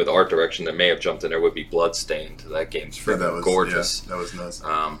 The only thing with art direction that may have jumped in there would be Bloodstained. That game's yeah, freaking gorgeous. Yeah, that was nuts.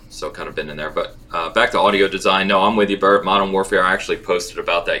 So kind of been in there. But back to audio design. No, I'm with you, Bert. Modern Warfare, I actually posted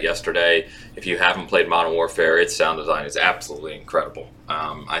about that yesterday. If you haven't played Modern Warfare, its sound design is absolutely incredible.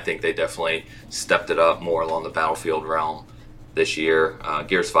 I think they definitely stepped it up more along the Battlefield realm this year.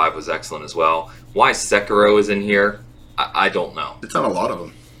 Gears 5 was excellent as well. Why Sekiro is in here, I don't know. It's on a lot of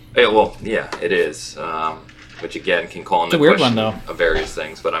them. Yeah, it is. Which again can call into It's a weird question one, though. of various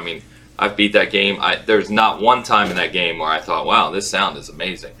things. But I mean, I've beat that game. There's not one time in that game where I thought, "Wow, this sound is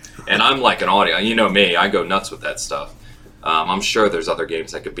amazing." And I'm like an audio. You know me. I go nuts with that stuff. I'm sure there's other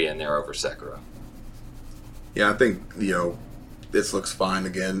games that could be in there over Sekiro. Yeah, I think this looks fine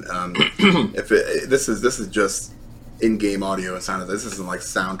again. This is just in-game audio and sound. This isn't like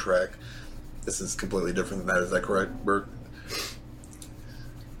soundtrack. This is completely different than that. Is that correct, Bert?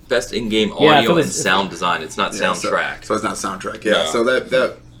 Best in-game Yeah, I audio feel and it's- sound design. It's not Yeah, soundtrack. So it's not soundtrack. Yeah. No. So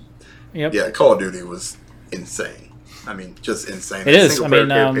that Yep. yeah, Call of Duty was insane. I mean, just insane. It The is. single-player I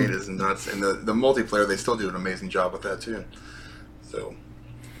mean, campaign is nuts, and the multiplayer they still do an amazing job with that too. So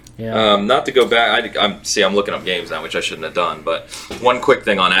Yeah. Not to go back, I'm looking up games now, which I shouldn't have done. But one quick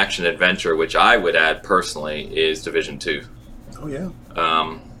thing on action adventure, which I would add personally, is Division 2. oh yeah,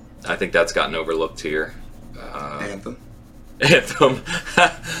 I think that's gotten overlooked here. Anthem. Anthem.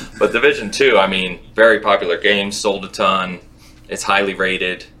 But Division 2, I mean, very popular game, sold a ton. It's highly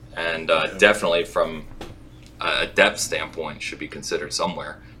rated, and definitely from a depth standpoint should be considered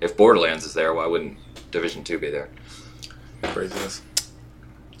somewhere. If Borderlands is there, why wouldn't Division 2 be there? Craziness.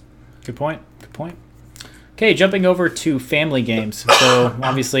 Good point. Good point. Okay, jumping over to family games. So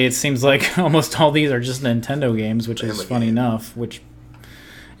obviously, it seems like almost all these are just Nintendo games, which is Family funny game.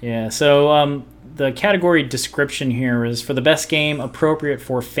 enough. So the category description here is for the best game appropriate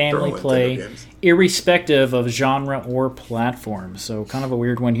for family They're all play, Nintendo games. irrespective of genre or platform. So kind of a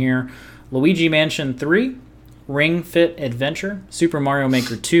weird one here. Luigi Mansion 3, Ring Fit Adventure, Super Mario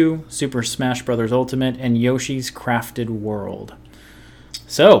Maker 2, Super Smash Bros. Ultimate, and Yoshi's Crafted World.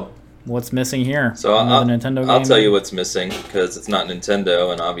 So, what's missing here? So Another Nintendo I'll game? tell you what's missing, because it's not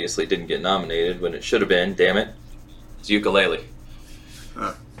Nintendo and obviously didn't get nominated when it should have been. Damn it! It's Yooka-Laylee.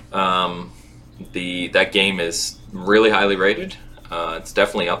 Huh. That game is really highly rated. It's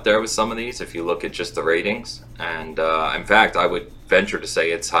definitely up there with some of these if you look at just the ratings. And in fact, I would venture to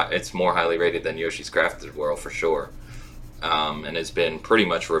say it's more highly rated than Yoshi's Crafted World for sure. and has been pretty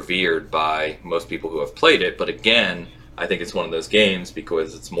much revered by most people who have played it. But again, I think it's one of those games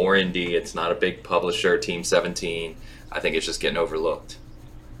because it's more indie. It's not a big publisher, Team 17. I think it's just getting overlooked.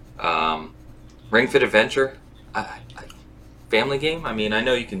 Ring Fit Adventure, family game. I mean, I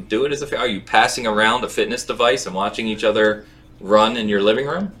know you can do it as a. Are you passing around a fitness device and watching each other run in your living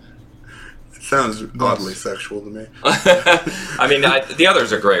room? It sounds oddly sexual to me. I mean, the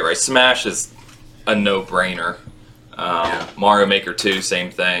others are great, right? Smash is a no-brainer. Mario Maker 2,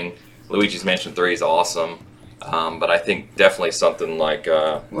 same thing. Luigi's Mansion 3 is awesome. But I think definitely something like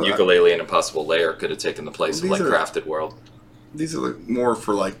Yooka-Laylee and Impossible Lair could have taken the place of like Crafted World. These are more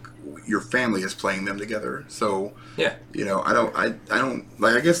for like your family is playing them together. So yeah, I don't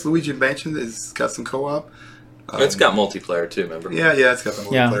like. I guess Luigi Mansion has got some co-op. It's got multiplayer too. Remember? Yeah, it's got some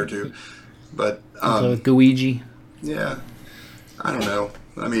multiplayer too. But with Luigi. Yeah, I don't know.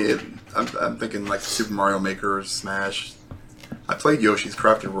 I mean, I'm thinking like Super Mario Maker or Smash. I played Yoshi's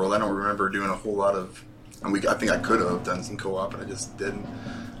Crafted World. I don't remember doing a whole lot of. I think I could have done some co-op, and I just didn't.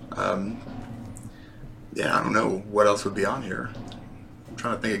 Yeah, I don't know what else would be on here. I'm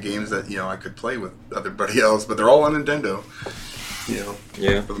trying to think of games that I could play with everybody else, but they're all on Nintendo.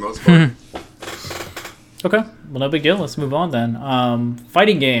 Yeah, for the most part. Okay, well, no big deal. Let's move on then.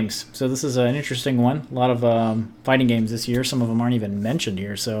 Fighting games. So this is an interesting one. A lot of fighting games this year. Some of them aren't even mentioned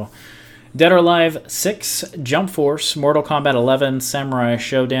here. So Dead or Alive 6, Jump Force, Mortal Kombat 11, Samurai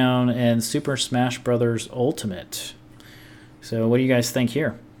Showdown, and Super Smash Bros. Ultimate. So what do you guys think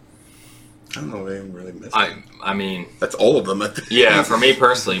here? I don't know what I'm really missing. I mean... That's all of them, I think. Yeah, for me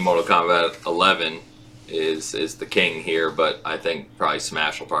personally, Mortal Kombat 11 is the king here, but I think probably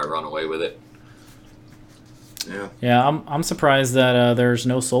Smash will probably run away with it. Yeah, I'm surprised that there's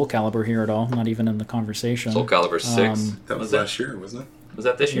no Soul Calibur here at all, not even in the conversation. Soul Calibur 6. That was last year, wasn't it? Was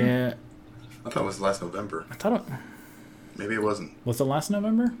that this year? Yeah. I thought it was last November. I thought it... Maybe it wasn't. Was it last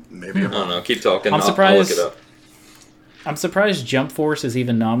November? Maybe I don't know. Keep talking. I'm surprised. I'll look it up. I'm surprised Jump Force is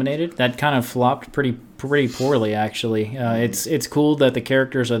even nominated. That kind of flopped pretty poorly, actually. It's cool that the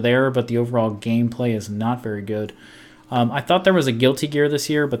characters are there, but the overall gameplay is not very good. I thought there was a Guilty Gear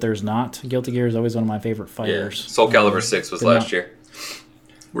this year, but there's not. Guilty Gear is always one of my favorite fighters. Yeah. Soul Calibur 6 was last year.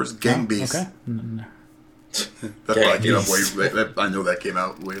 Where's Gang Beast? Okay. That probably came out way. I know that came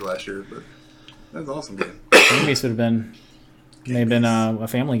out way last year, but that's an awesome game. Gang Beast would have been a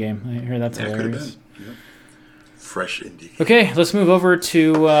family game. I hear that's hilarious. Could have been. Yep. Fresh indie. Okay, let's move over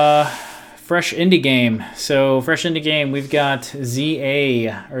to fresh indie game. So fresh indie game, we've got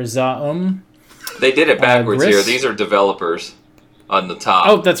ZA or Zaum. They did it backwards Gris? here. These are developers on the top.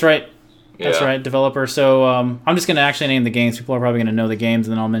 Oh, that's right. That's Yeah. right, developer. So I'm just going to actually name the games. People are probably going to know the games,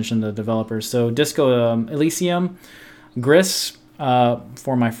 and then I'll mention the developers. So Disco Elysium, Gris,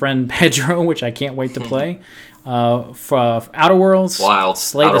 for my friend Pedro, which I can't wait to play. For Outer Worlds, Wilds.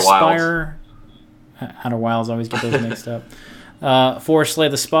 Slay Outer the Spire. Outer Wilds, I always get those mixed up. For Slay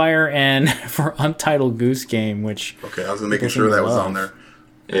the Spire, and for Untitled Goose Game, which... Okay, I was making sure that was on there.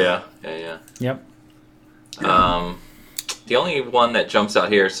 Yeah. Yep. The only one that jumps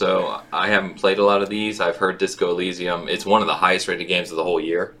out here, so I haven't played a lot of these. I've heard Disco Elysium. It's one of the highest rated games of the whole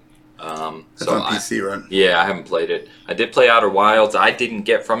year. It's on PC, right? Yeah, I haven't played it. I did play Outer Wilds. I didn't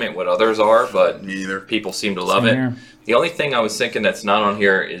get from it what others are, but Me either. people seem to love Same it. here. The only thing I was thinking that's not on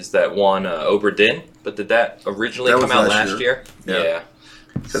here is that one Obra Dinn, but did that originally That come was out last last year? Yeah.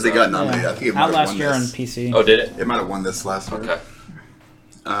 Because they got nominated. I think it might Out have last won year on this. PC. Oh, did it? It might have won this last year.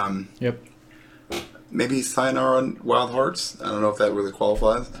 Okay. Yep. Maybe Sayonara on Wild Hearts. I don't know if that really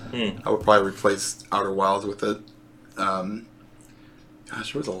qualifies. I would probably replace Outer Wilds with it.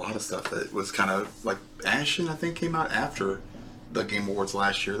 Gosh, there was a lot of stuff that was kind of like Ashen, I think, came out after the Game Awards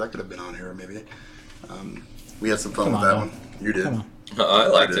last year. That could have been on here, maybe. We had some fun Come with on, that now. one. You did. Come on. I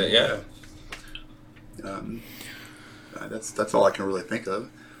liked did, it, yeah. That's all I can really think of.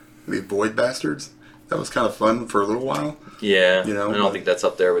 Maybe Void Bastards. That was kind of fun for a little while. Yeah, You know, I don't but- think that's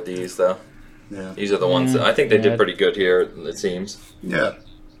up there with these, though. Yeah. These are the ones that I think they Yeah. did pretty good here, it seems. Yeah.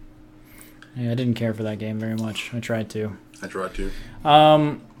 Yeah, I didn't care for that game very much. I tried to. I tried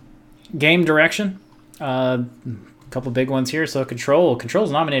to. Game direction. A couple big ones here. So Control.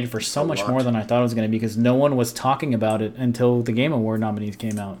 Control's nominated for so much lot. more than I thought it was going to be because no one was talking about it until the Game Award nominees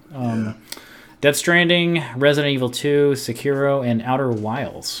came out. Death Stranding, Resident Evil 2, Sekiro, and Outer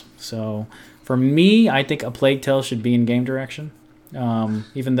Wilds. So for me, I think A Plague Tale should be in game direction.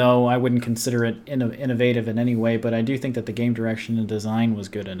 Even though I wouldn't consider it innovative in any way, but I do think that the game direction and design was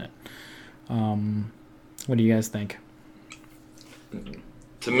good in it. What do you guys think?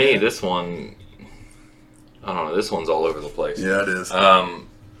 To me, this one, I don't know, this one's all over the place. Yeah, it is.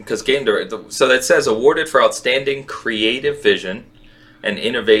 because so that says awarded for outstanding creative vision and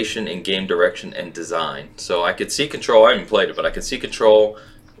innovation in game direction and design. So I could see Control. I haven't played it, but I could see Control.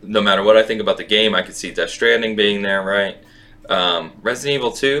 No matter what I think about the game, I could see Death Stranding being there, right? Resident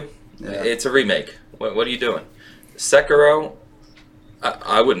Evil 2, it's a remake. What are you doing? Sekiro,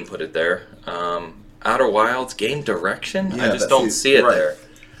 I wouldn't put it there. Outer Wilds, game direction? I just don't see it there.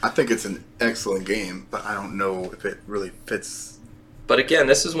 I think it's an excellent game, but I don't know if it really fits. But again,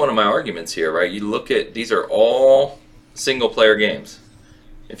 this is one of my arguments here, right? You look at, these are all single-player games.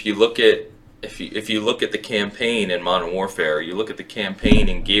 If you look at the campaign in Modern Warfare, you look at the campaign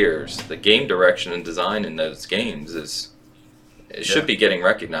in Gears, the game direction and design in those games should be getting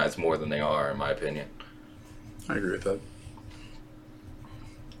recognized more than they are, in my opinion. I agree with that.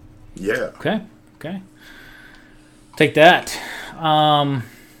 Yeah. Okay. Take that.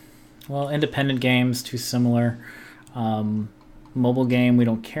 Well, independent games, too similar. Mobile game, we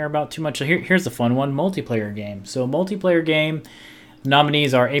don't care about too much. So here's the fun one, multiplayer game. So multiplayer game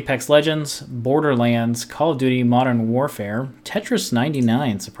nominees are Apex Legends, Borderlands, Call of Duty Modern Warfare, Tetris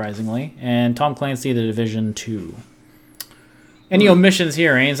 99, surprisingly, and Tom Clancy The Division 2. Any omissions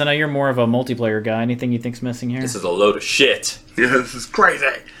here, Ains? I know you're more of a multiplayer guy. Anything you think's missing here? This is a load of shit. Yeah, this is crazy.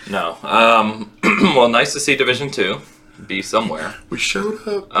 No. Well, nice to see Division 2 be somewhere. We showed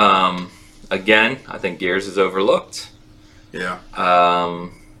up. Again, I think Gears is overlooked. Yeah.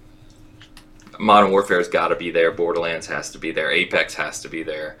 Modern Warfare's got to be there. Borderlands has to be there. Apex has to be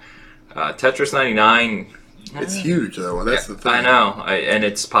there. Tetris 99. It's huge, though. That's the thing. I know. And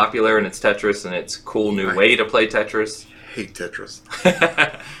it's popular, and it's Tetris, and it's a cool new way to play Tetris. Hate Tetris.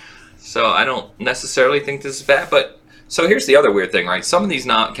 So I don't necessarily think this is bad, but so here's the other weird thing, right? Some of these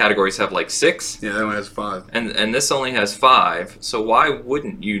categories have like 6. Yeah, that one has 5. And this only has 5. So why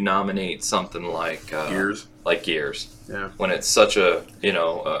wouldn't you nominate something like Gears? Like Gears. Yeah. When it's such a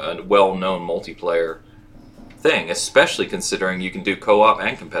well-known multiplayer thing, especially considering you can do co-op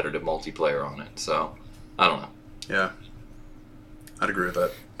and competitive multiplayer on it. So, I don't know. Yeah. I'd agree with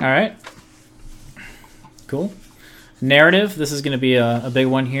that. All right. Cool. Narrative, this is going to be a big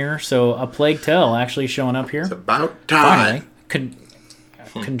one here. So, A Plague Tale actually showing up here. It's about time. Finally.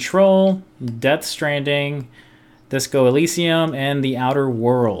 Control, Death Stranding, Disco Elysium, and The Outer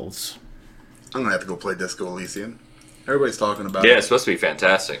Worlds. I'm going to have to go play Disco Elysium. Everybody's talking about it. Yeah, it's supposed to be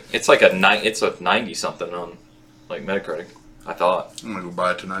fantastic. It's like a 90-something on like Metacritic, I thought. I'm going to go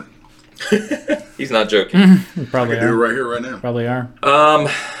buy it tonight. He's not joking. Probably I can do it right here, right now. Probably are.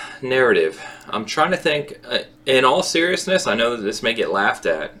 Narrative. I'm trying to think. In all seriousness, I know that this may get laughed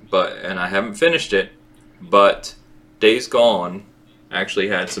at, and I haven't finished it, but Days Gone actually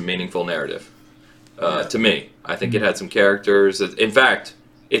had some meaningful narrative. To me, I think it had some characters. In fact,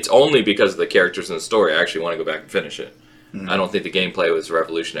 it's only because of the characters in the story I actually want to go back and finish it. I don't think the gameplay was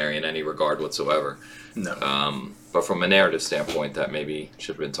revolutionary in any regard whatsoever. No. But from a narrative standpoint, that maybe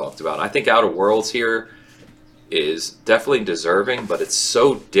should have been talked about. I think Outer Worlds here is definitely deserving, but it's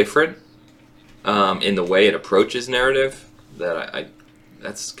so different in the way it approaches narrative that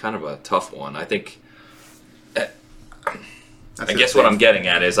that's kind of a tough one. I think... I guess what I'm getting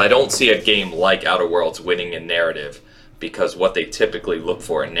at is I don't see a game like Outer Worlds winning in narrative, because what they typically look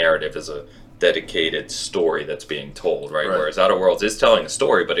for in narrative is a dedicated story that's being told, right? Whereas Outer Worlds is telling a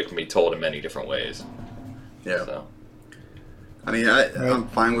story, but it can be told in many different ways. Yeah. So. I mean, I'm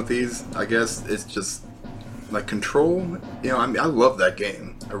fine with these. I guess it's just like Control. I mean, I love that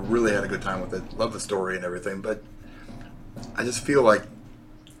game. I really had a good time with it. Love the story and everything, but I just feel like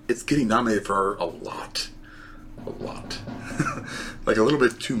it's getting nominated for a lot. Like a little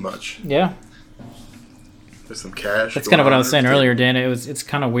bit too much. Yeah. There's some cash. That's kind of what I was saying earlier, Dan. It's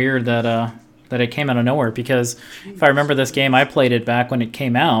kind of weird that it came out of nowhere, because if I remember this game, I played it back when it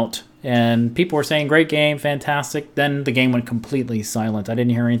came out, and people were saying great game, fantastic. Then the game went completely silent. I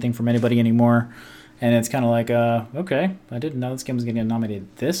didn't hear anything from anybody anymore, and it's kind of like, okay, I didn't know this game was getting nominated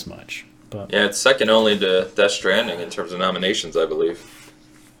this much. But yeah, it's second only to Death Stranding in terms of nominations, I believe.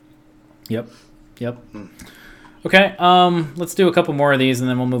 Yep. Okay, let's do a couple more of these, and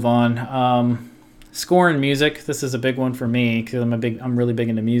then we'll move on. Score and music. This is a big one for me because I'm really big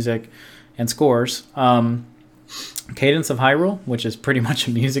into music and scores. Cadence of Hyrule, which is pretty much a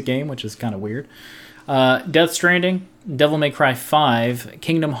music game, which is kind of weird. Death Stranding, Devil May Cry 5,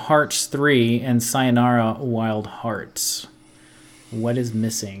 Kingdom Hearts 3, and Sayonara Wild Hearts. What is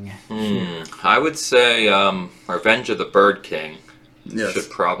missing? I would say Revenge of the Bird King Yes. should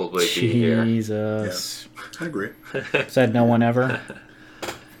probably be here. Jesus. Yeah, I agree. Said no one ever.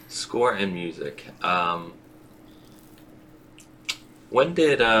 Score and music. When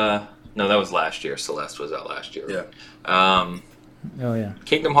did... no, that was last year. Celeste was out last year. Yeah. Oh yeah.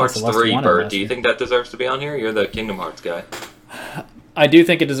 Kingdom Hearts That's the last 3, one Bert. last Do you year. think that deserves to be on here? You're the Kingdom Hearts guy. I do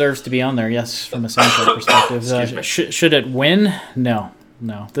think it deserves to be on there. Yes, from a soundtrack perspective. Excuse me. Should it win? No.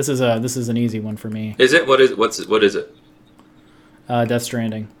 This is an easy one for me. Is it? What is it? Death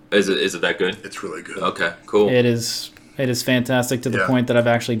Stranding. Is it that good? It's really good. Okay, cool. It is fantastic to the Yeah. point that I've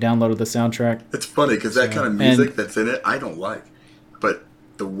actually downloaded the soundtrack. It's funny because that kind of music that's in it, I don't like, but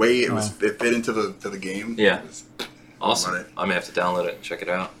the way it fit into the game. Yeah. was- Awesome. Run it. I may have to download it and check it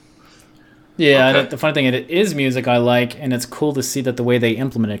out. Yeah, Okay. and the funny thing, it is music I like, and it's cool to see that the way they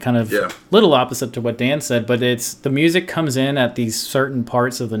implement it, kind of Yeah. little opposite to what Dan said, but it's the music comes in at these certain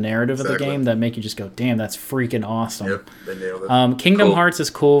parts of the narrative of the Exactly. game that make you just go, damn, that's freaking awesome. Yep, they nailed it. Kingdom Cool. Hearts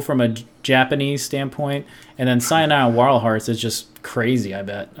is cool from a Japanese standpoint, and then Sayonara Wild Hearts is just crazy, I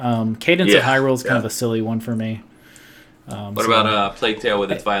bet. Cadence of Yeah. Hyrule is kind of Yeah. a silly one for me. What about Plague Tale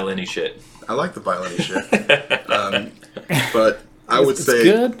with its violin shit? I like the violin shit, but I would It's say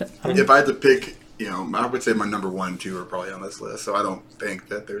good. if I had to pick, I would say my number 1 and 2 are probably on this list. So I don't think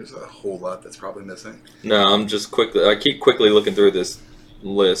that there's a whole lot that's probably missing. No, I keep quickly looking through this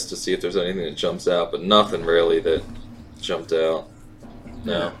list to see if there's anything that jumps out, but nothing really that jumped out.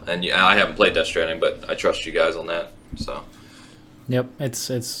 No, and I haven't played Death Stranding, but I trust you guys on that. So Yep,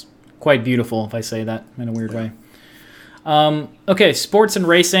 it's quite beautiful, if I say that in a weird way. Okay, sports and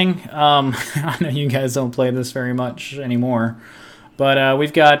racing. I know you guys don't play this very much anymore, but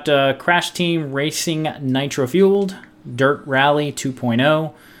we've got Crash Team Racing Nitro Fueled, Dirt Rally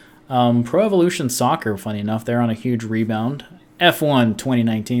 2.0, Pro Evolution Soccer, funny enough, they're on a huge rebound, F1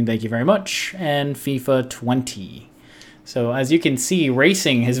 2019, thank you very much, and FIFA 20. So as you can see,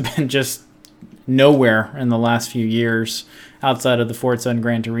 racing has been just nowhere in the last few years outside of the Forza and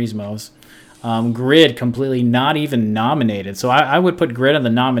Gran Turismos. Grid completely not even nominated. So I would put Grid in the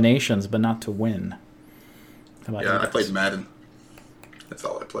nominations, but not to win. How about you Yeah, I guys? played Madden. That's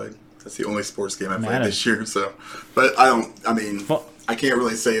all I played. That's the only sports game I played Madden. this year. So, but Well- I can't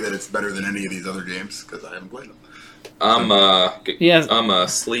really say that it's better than any of these other games because I haven't played them. Yes. I'm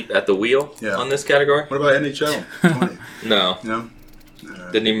asleep at the wheel Yeah. on this category. What about NHL 20? No, No?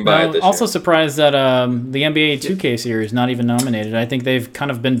 didn't even buy it this Also year. surprised that the NBA 2K series not even nominated. I think they've kind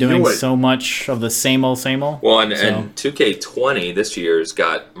of been doing what? so much of the same old, same old. Well, and, So- and 2K20 this year's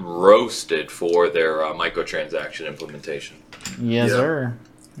got roasted for their microtransaction implementation. Yes, Yeah. sir.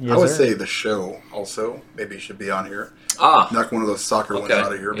 Yes, I would sir. say the show also maybe should be on here. Ah, Knock one of those soccer ones Okay,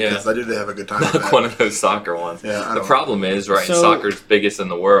 out of here yeah. because I did have a good time with like that. one of those soccer ones. Yeah, I the don't- problem is, right, So- soccer's biggest in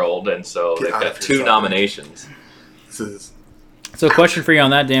the world, and so Get they've out got of 2 here, soccer. nominations. This is So, a question for you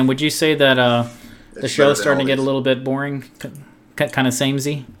on that, Dan. Would you say that the it's better show's than starting to all get a these. little bit boring, kind of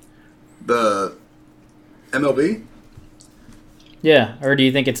samey? The MLB. Yeah, or do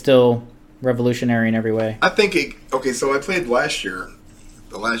you think it's still revolutionary in every way? I think it. Okay, so I played last year.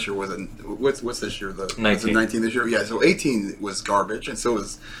 The last year wasn't. What's this year? Was it 19. 19 this year? Yeah. So 18 was garbage, and so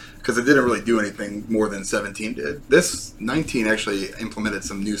was because it didn't really do anything more than 17 did. This 19 actually implemented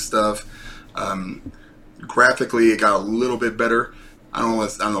some new stuff. Graphically, it got a little bit better. I don't know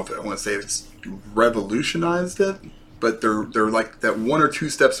if I want to say it's revolutionized it, but they're like that 1 or 2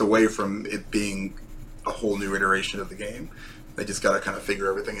 steps away from it being a whole new iteration of the game. They just got to kind of figure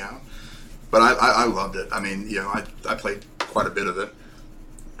everything out. But I loved it. I mean, I played quite a bit of it,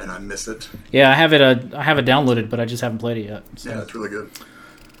 and I miss it. Yeah, I have it downloaded, but I just haven't played it yet. So. Yeah, it's really good.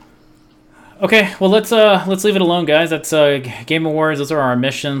 Okay, well let's leave it alone, guys. That's Game Awards. Those are our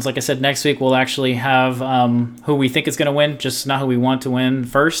missions. Like I said, next week we'll actually have who we think is going to win, just not who we want to win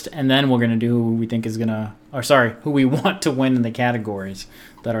first, and then we're going to do who we think is going to, who we want to win in the categories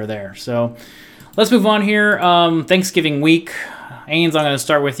that are there. So let's move on here. Thanksgiving week. Ains, I'm going to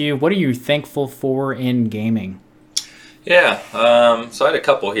start with you. What are you thankful for in gaming? Yeah, so I had a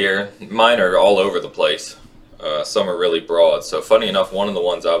couple here. Mine are all over the place. Some are really broad. So funny enough, one of the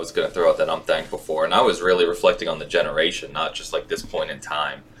ones I was going to throw out that I'm thankful for, and I was really reflecting on the generation, not just like this point in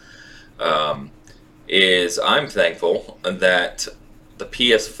time, is I'm thankful that the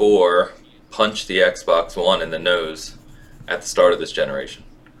PS4 punched the Xbox One in the nose at the start of this generation.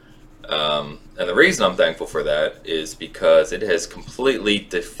 And the reason I'm thankful for that is because it has completely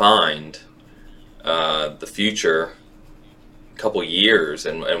defined the future couple years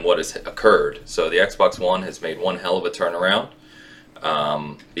and what has occurred. So the Xbox One has made one hell of a turnaround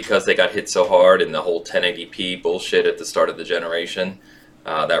because they got hit so hard in the whole 1080p bullshit at the start of the generation.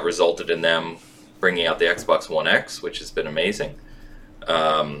 That resulted in them bringing out the Xbox One X, which has been amazing.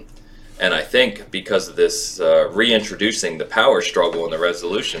 And I think because of this reintroducing the power struggle and the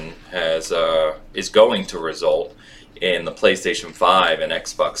resolution is going to result in the PlayStation 5 and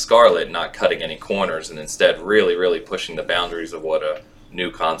Xbox Scarlet, not cutting any corners, and instead really, really pushing the boundaries of what a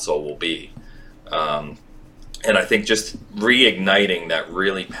new console will be. And I think just reigniting that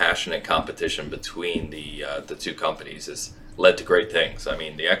really passionate competition between the two companies has led to great things. I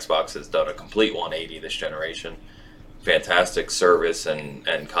mean, the Xbox has done a complete 180 this generation. Fantastic service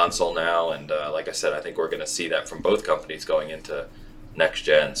and console now, and like I said, I think we're going to see that from both companies going into next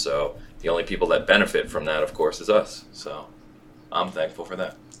gen. So the only people that benefit from that, of course, is us. So I'm thankful for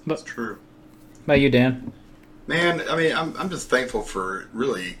that. That's true. How about you, Dan? Man, I mean, I'm just thankful for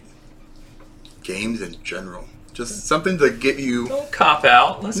really games in general. Just something to get you. Don't cop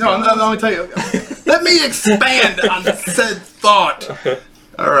out. No, let me tell you. Let me expand on said thought.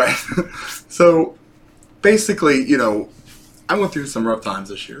 All right. So basically, I went through some rough times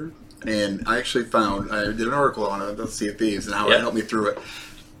this year, and I actually I did an article on it, the Sea of Thieves, and how it helped me through it.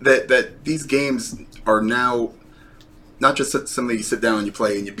 That these games are now not just something you sit down and you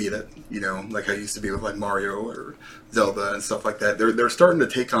play and you beat it, like I used to be with like Mario or Zelda and stuff like that. They're starting to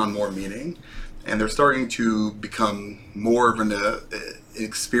take on more meaning, and they're starting to become more of an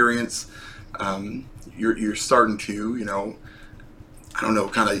experience. You're starting to, I don't know,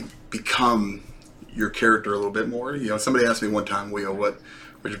 kind of become your character a little bit more. Somebody asked me one time, what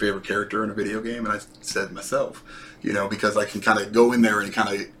was your favorite character in a video game? And I said myself, because I can kind of go in there and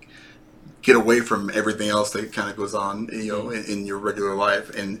kind of get away from everything else that kind of goes on, in your regular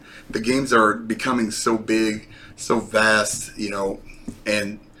life. And the games are becoming so big, so vast,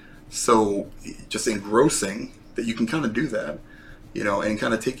 and so just engrossing that you can kind of do that, and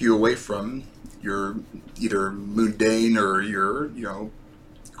kind of take you away from your either mundane or your,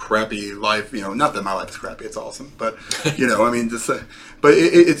 crappy life. Not that my life is crappy, it's awesome, but but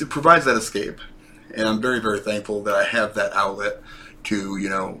it provides that escape, and I'm very, very thankful that I have that outlet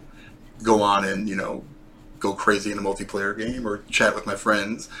to go on and go crazy in a multiplayer game, or chat with my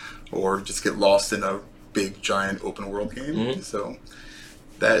friends, or just get lost in a big giant open world game. Mm-hmm. So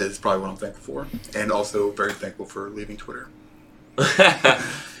that is probably what I'm thankful for, and also very thankful for leaving Twitter.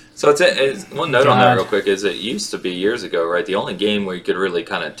 So it's one note on that real quick is it used to be years ago, right? The only game where you could really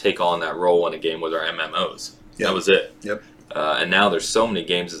kind of take on that role in a game was our MMOs. Yep. That was it. Yep. And now there's so many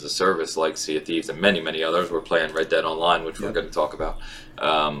games as a service like Sea of Thieves and many, many others. We're playing Red Dead Online, which we're going to talk about.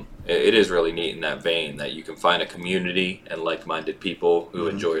 It is really neat in that vein that you can find a community and like-minded people who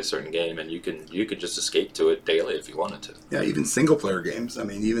enjoy a certain game, and you could just escape to it daily if you wanted to. Yeah, even single-player games. I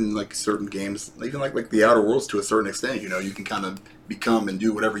mean, even like certain games, even like the Outer Worlds to a certain extent. You can kind of become and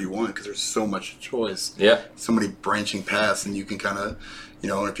do whatever you want because there's so much choice. Yeah. So many branching paths, and you can kind of,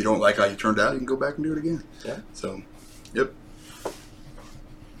 and if you don't like how you turned out, you can go back and do it again. Yeah. So, yep.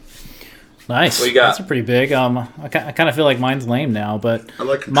 Nice. What you got? That's pretty big. I kind of feel like mine's lame now, but I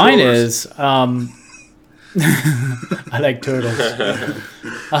like mine is. I like turtles.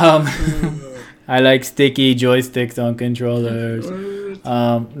 I like sticky joysticks on controllers.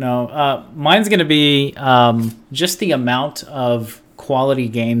 Mine's gonna be just the amount of quality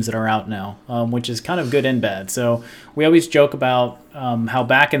games that are out now, which is kind of good and bad. So we always joke about how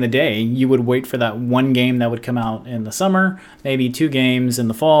back in the day you would wait for that one game that would come out in the summer, maybe 2 games in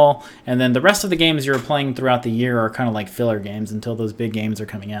the fall, and then the rest of the games you're playing throughout the year are kind of like filler games until those big games are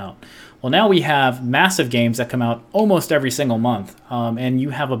coming out. Well, now we have massive games that come out almost every single month, and you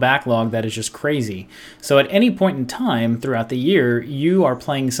have a backlog that is just crazy. So at any point in time throughout the year, you are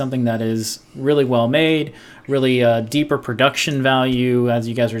playing something that is really well made, really deeper production value. As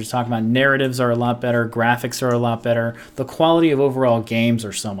you guys were just talking about, narratives are a lot better, graphics are a lot better, the quality of overall games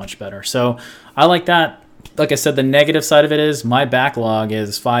are so much better. So I like that. Like I said, the negative side of it is my backlog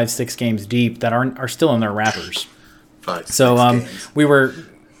is 5-6 games deep that are still in their wrappers. 5-6 so games. we were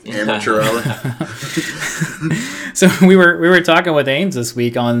amateur hour. So we were talking with Ames this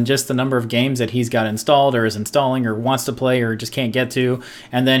week on just the number of games that he's got installed or is installing or wants to play or just can't get to,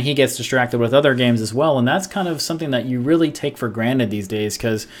 and then he gets distracted with other games as well, and that's kind of something that you really take for granted these days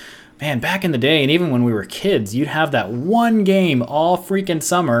because, man, back in the day, and even when we were kids, you'd have that one game all freaking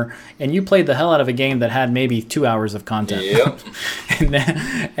summer, and you played the hell out of a game that had maybe 2 hours of content. Yep.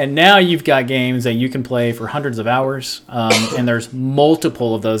 and now you've got games that you can play for hundreds of hours, and there's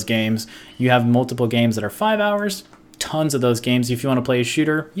multiple of those games. You have multiple games that are 5 hours, tons of those games. If you want to play a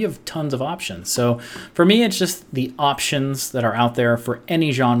shooter, you have tons of options. So for me, it's just the options that are out there for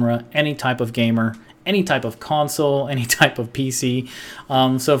any genre, any type of gamer, any type of console, any type of PC.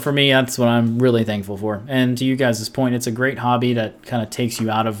 So for me, that's what I'm really thankful for. And to you guys' point, it's a great hobby that kind of takes you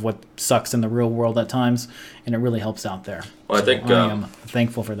out of what sucks in the real world at times, and it really helps out there. Well, I think I am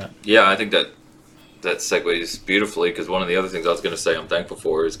thankful for that. Yeah, I think that segues beautifully because one of the other things I was going to say I'm thankful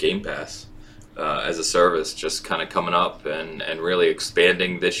for is Game Pass. as a service just kind of coming up and really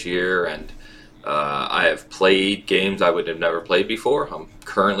expanding this year. And I have played games I would have never played before. I'm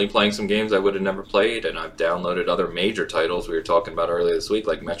currently playing some games I would have never played, and I've downloaded other major titles we were talking about earlier this week,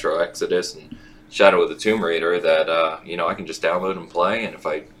 like Metro Exodus and Shadow of the Tomb Raider, that I can just download and play, and if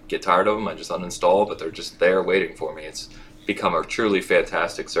I get tired of them, I just uninstall, but they're just there waiting for me. It's become a truly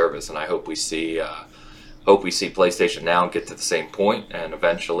fantastic service, and I hope we see PlayStation Now get to the same point, and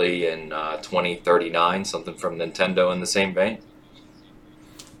eventually in 2039, something from Nintendo in the same vein.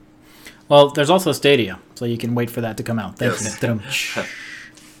 Well, there's also Stadia, so you can wait for that to come out. Yes.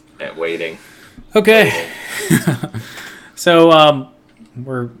 And waiting. Okay. So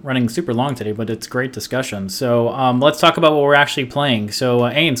we're running super long today, but it's great discussion. So let's talk about what we're actually playing. So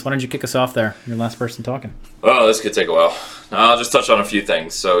Ains, why don't you kick us off there? You're the last person talking. Oh, this could take a while. I'll just touch on a few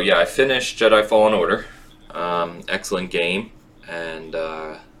things. So yeah, I finished Jedi Fallen Order. Excellent game, and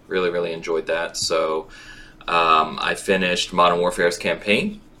really enjoyed that. So I finished Modern Warfare's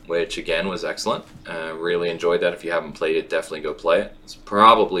campaign, which again was excellent. Really enjoyed that. If you haven't played it, definitely go play it. It's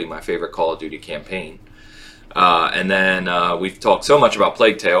probably my favorite Call of Duty campaign. And then we've talked so much about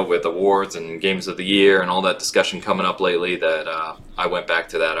Plague Tale with awards and games of the year and all that discussion coming up lately that I went back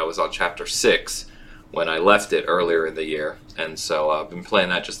to that. I was on chapter 6 when I left it earlier in the year, and so I've been playing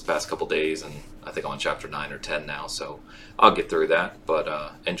that just the past couple days, and I think I'm on chapter 9 or 10 now, so I'll get through that,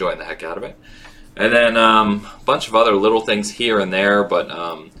 but enjoying the heck out of it. And then a bunch of other little things here and there, but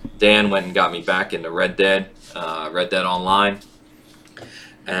Dan went and got me back into Red Dead Online,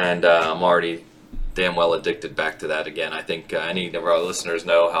 and I'm already damn well addicted back to that again. I think any of our listeners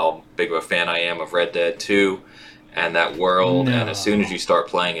know how big of a fan I am of Red Dead 2 and that world, and as soon as you start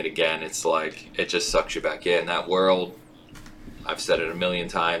playing it again, it's like, it just sucks you back in. That world, I've said it a million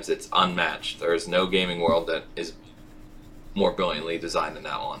times, it's unmatched. There is no gaming world that is more brilliantly designed than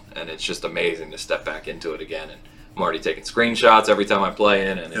that one, and it's just amazing to step back into it again. And I'm already taking screenshots every time I play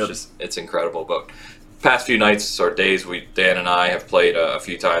it, and it's incredible. But past few nights or days, Dan and I have played a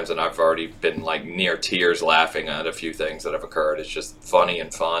few times, and I've already been like near tears laughing at a few things that have occurred. It's just funny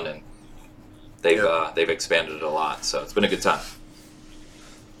and fun, and they've expanded it a lot, so it's been a good time.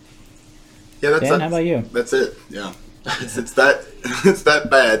 Yeah, Dan, how about you? That's it. Yeah, it's that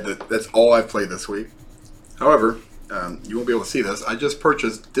bad that's all I've played this week. However, you won't be able to see this. I just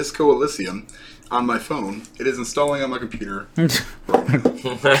purchased Disco Elysium on my phone. It is installing on my computer. So by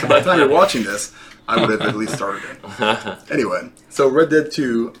the time you're watching this, I would have at least started it. Anyway, so Red Dead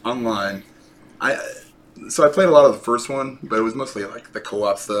 2 Online. So I played a lot of the first one, but it was mostly like the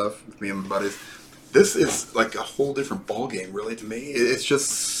co-op stuff with me and my buddies. This is like a whole different ball game, really, to me. It's just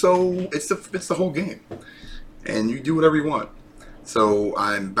so it's the whole game, and you do whatever you want. So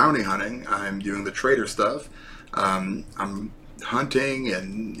I'm bounty hunting. I'm doing the trader stuff. I'm hunting,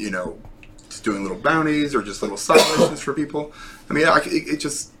 and just doing little bounties or just little side missions for people. I mean, it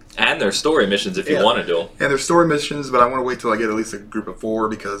just. And there's story missions if you want to do them. And there's story missions, but I want to wait till I get at least a group of 4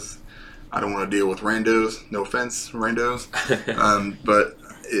 because I don't want to deal with randos. No offense, randos. But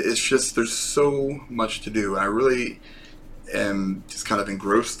it's just, there's so much to do. And I really am just kind of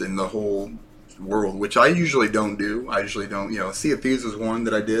engrossed in the whole world, which I usually don't do. I usually don't, Sea of Thieves was one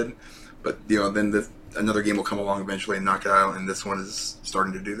that I did. But, then another game will come along eventually and knock it out. And this one is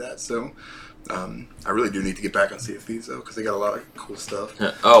starting to do that. So I really do need to get back on Sea of Thieves, though, because they got a lot of cool stuff.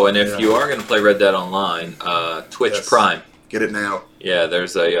 Oh, and if you are going to play Red Dead Online, Twitch Prime. Get it now. Yeah,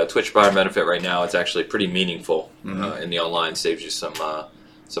 there's a Twitch Prime benefit right now. It's actually pretty meaningful in the online. Saves you some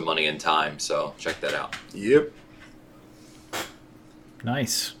money and time, so check that out. Yep.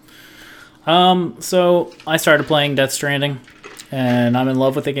 Nice. So I started playing Death Stranding, and I'm in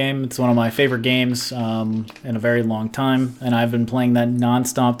love with the game. It's one of my favorite games in a very long time, and I've been playing that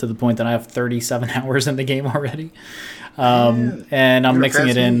nonstop to the point that I have 37 hours in the game already. And I'm mixing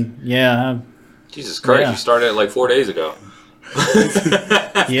it in. Yeah. Jesus Christ, you started it like 4 days ago.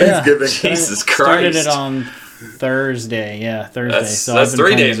 Yeah. Jesus Christ. Started it on Thursday. Yeah, Thursday. That's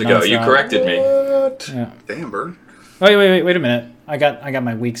 3 days ago. You corrected me. Yeah. Damn, Bird. Wait a minute. I got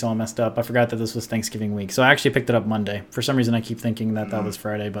my weeks all messed up. I forgot that this was Thanksgiving week. So I actually picked it up Monday. For some reason I keep thinking that was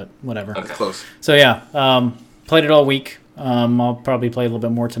Friday, but whatever. Okay. Close. So yeah, played it all week. I'll probably play a little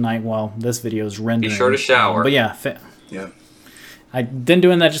bit more tonight while this video is rendering. Be sure to shower. But yeah. Yeah. I've been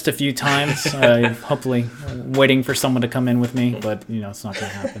doing that just a few times, hopefully waiting for someone to come in with me, but it's not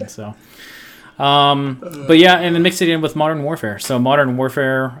going to happen. So, but yeah, and then mix it in with Modern Warfare. So Modern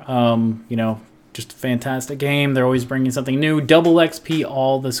Warfare, just a fantastic game. They're always bringing something new. Double XP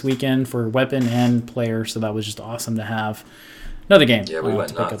all this weekend for weapon and player, so that was just awesome to have. Another game we went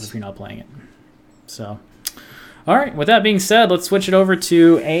to pick up nuts. if you're not playing it. So, All right, with that being said, let's switch it over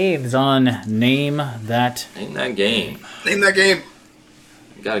to Aves on Name That. Name that game. Name that game.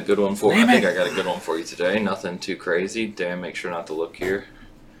 Got a good one for Name I think it. I got a good one for you today. Nothing too crazy. Dan, make sure not to look here.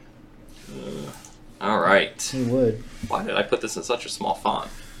 All right. He would. Why did I put this in such a small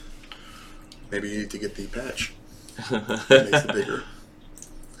font? Maybe you need to get the patch. Makes it bigger.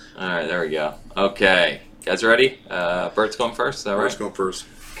 All right, there we go. Okay. Guys ready? Bert's going first, is that right? Let's go first.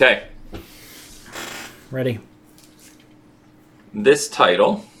 Okay. Ready. This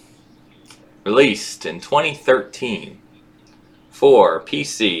title, released in 2013 for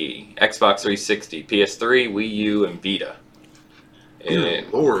PC, Xbox 360, PS3, Wii U, and Vita.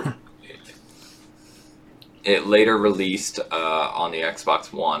 Lord. It later released on the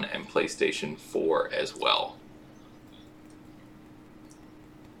Xbox One and PlayStation 4 as well.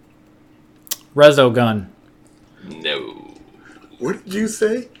 Resogun. No. What did you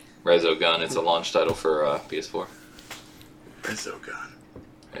say? Resogun, it's a launch title for PS4. Resogun.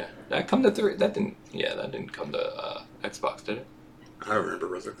 Yeah. That come to that didn't come to Xbox, did it? I don't remember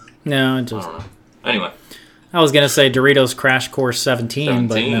Resogun. No, it I just. don't know. Anyway. I was gonna say Doritos Crash Course 17,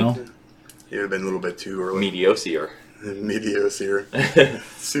 but 17. no. It would have been a little bit too early. Mediocre. Mediocre.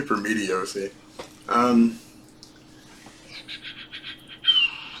 Super mediocre.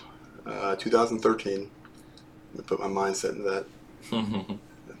 2013. I'm gonna put my mindset into that.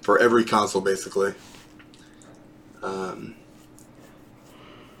 For every console, basically.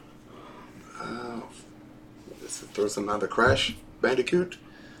 Let's throw some out of Crash Bandicoot.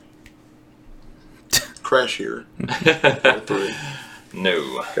 Crash here. Number 3.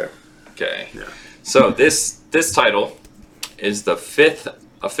 No. Okay. Okay. Yeah. So this title is the 5th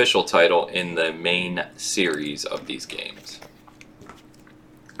official title in the main series of these games.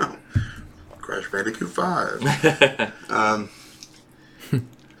 Oh. Crash Bandicoot 5.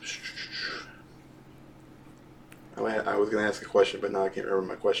 I was going to ask a question, but now I can't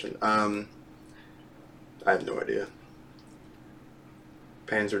remember my question. I have no idea.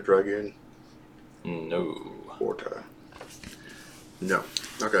 Panzer Dragoon. No. Horta. No.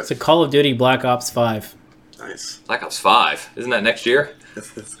 Okay. It's a Call of Duty Black Ops 5. Nice. Black Ops 5. Isn't that next year?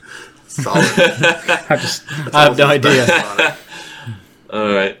 Solid. I have no idea.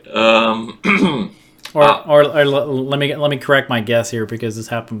 All right. Or let me correct my guess here because this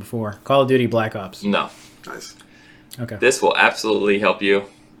happened before. Call of Duty Black Ops. No. Nice. Okay. This will absolutely help you.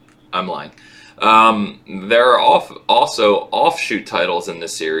 I'm lying. There are also offshoot titles in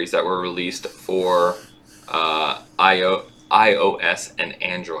this series that were released for iOS and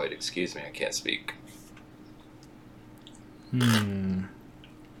Android. Excuse me, I can't speak. How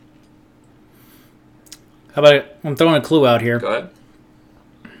about I'm throwing a clue out here. Go ahead.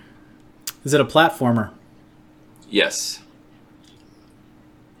 Is it a platformer? Yes.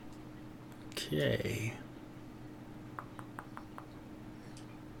 Okay.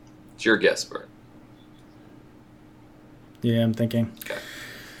 It's your guess, Bert. Yeah, I'm thinking. Okay.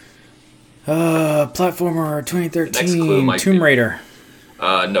 Platformer Next clue 2013 might Tomb be- Raider. No.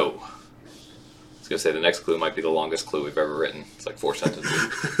 I was going to say the next clue might be the longest clue we've ever written. It's like 4 sentences.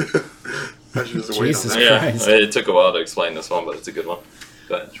 I should just wait on Jesus that. Yeah, Christ. it took a while to explain this one, but it's a good one.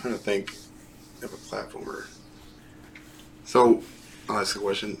 Go ahead. I'm trying to think of a platformer. So, I'll ask a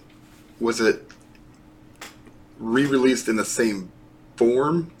question. Was it re-released in the same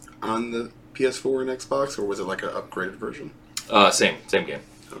form on the PS4 and Xbox, or was it like an upgraded version? Same game.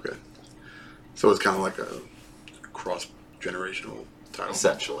 Okay. So it's kind of like a cross-generational title.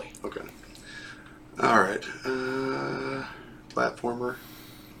 Essentially. Okay. All right. Platformer.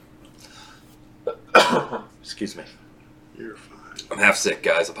 Excuse me. You're fine. I'm half sick,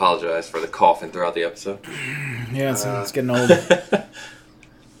 guys. Apologize for the coughing throughout the episode. Yeah, it's getting old.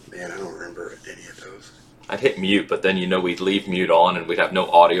 Man, I don't remember any of those. I'd hit mute, but then we'd leave mute on and we'd have no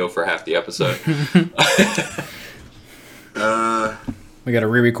audio for half the episode. We got to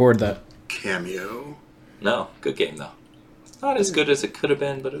re-record that. Cameo. No, good game though. Not as good as it could have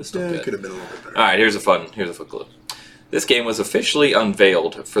been, but it was still Yeah, good. it could have been a little bit better. All right, here's a fun clue. This game was officially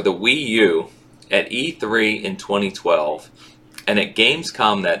unveiled for the Wii U at E3 in 2012, and at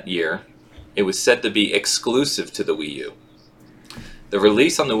Gamescom that year, it was said to be exclusive to the Wii U. The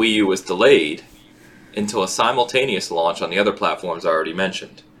release on the Wii U was delayed until a simultaneous launch on the other platforms I already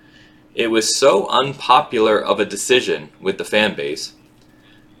mentioned. It was so unpopular of a decision with the fan base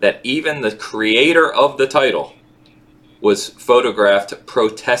that even the creator of the title was photographed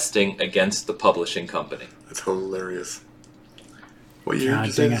protesting against the publishing company. That's hilarious. What year God did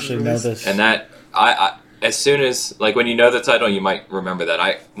you say dang, I this should was know released? this. And that, I as soon as, like, when you know the title, you might remember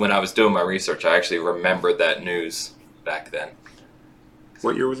that. When I was doing my research, I actually remembered that news back then.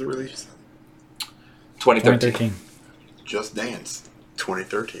 What year was it released? 2013. Just Dance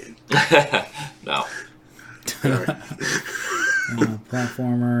 2013. No. Sorry.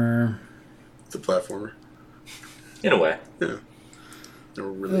 Platformer. It's a platformer. In a way. Yeah. They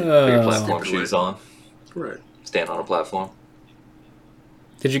were really Put your Oh. platform shoes on. right. Stand on a platform.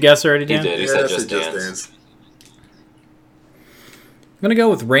 Did you guess already, He Dan? did. He Yeah, said I Just said Dance. I'm going to go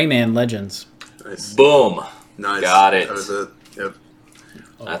with Rayman Legends. Nice. Boom. Nice. Got it. That was it. Yep.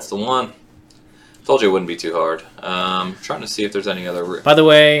 That's the one. Told you it wouldn't be too hard. Trying to see if there's any other. By the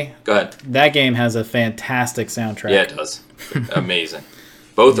way, Go ahead. that game has a fantastic soundtrack. Yeah, it does. Amazing.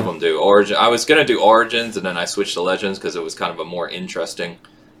 Both of them do. Origin. I was gonna do Origins, and then I switched to Legends because it was kind of a more interesting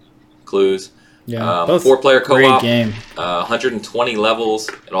clues. Yeah, both 4-player great co-op. game. 120 levels.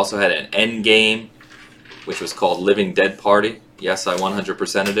 It also had an end game, which was called Living Dead Party. Yes, I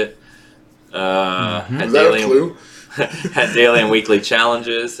 100%ed it. Had Is that a daily clue? had daily and weekly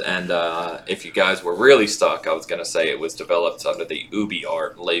challenges, and if you guys were really stuck, I was gonna say it was developed under the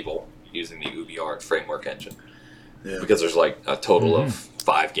UbiArt label using the UbiArt framework engine. Yeah. Because there's like a total of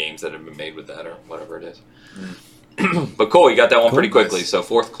 5 games that have been made with that or whatever it is. But cool, you got that one Cool. pretty quickly. Nice. So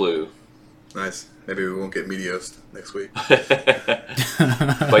 4th clue. Nice. Maybe we won't get Meteos next week.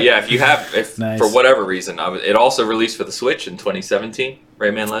 But yeah, if Nice. for whatever reason, it also released for the Switch in 2017,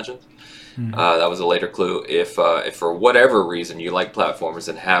 Rayman Legends. That was a later clue. If for whatever reason you like platformers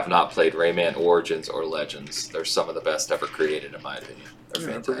and have not played Rayman Origins or Legends, they're some of the best ever created in my opinion. They're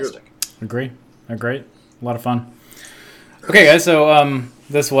Yeah, they're fantastic. Agreed. They're great. A lot of fun. Okay, guys. So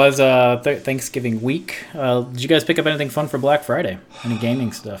this was Thanksgiving week. Did you guys pick up anything fun for Black Friday? Any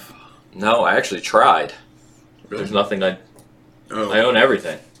gaming stuff? No, I actually tried. Really? There's nothing I Oh. own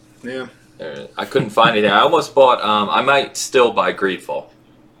everything. Yeah. I couldn't find anything. I almost bought. I might still buy Greedfall.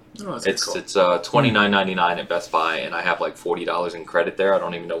 Oh, that's a good It's call. it's $29.99 at Best Buy, and I have like $40 in credit there. I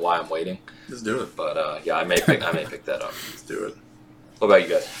don't even know why I'm waiting, Let's do it. but yeah, I may pick that up. Let's do it. What about you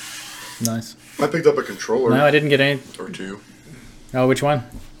guys? Nice. I picked up a controller No, I didn't get any. or two. Oh, which one?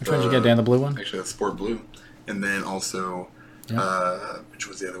 Which one did you get, Dan? The blue one? Actually, that's Sport Blue. And then also, Yeah. which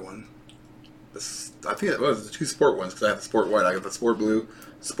was the other one? I think it was the 2 Sport ones because I have the Sport White. I got the Sport Blue,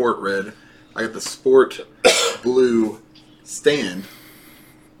 Sport Red. I got the Sport Blue stand,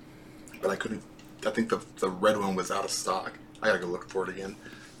 but I couldn't. I think the red one was out of stock. I gotta go look for it again.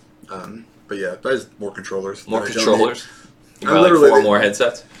 But yeah, there's more controllers. More that I don't controllers? You I buy like literally 4 did- more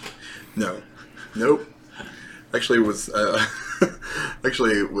headsets? need. No, nope. Actually, it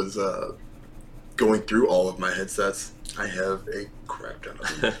was going through all of my headsets. I have a crap ton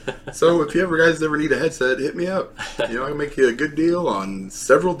of them. So if you guys ever need a headset, hit me up. I can make you a good deal on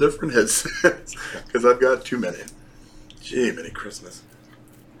several different headsets because I've got too many. Gee, many Christmas.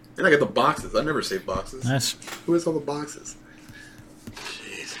 And I got the boxes. I never save boxes. Nice. Who has all the boxes?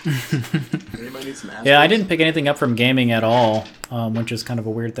 Jeez. Anybody need some aspirin? Yeah, I didn't pick anything up from gaming at all, which is kind of a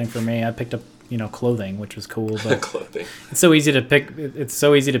weird thing for me. I picked up, clothing, which was cool, but Clothing. it's so easy to pick. It's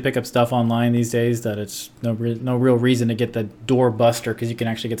so easy to pick up stuff online these days that it's no real reason to get the doorbuster because you can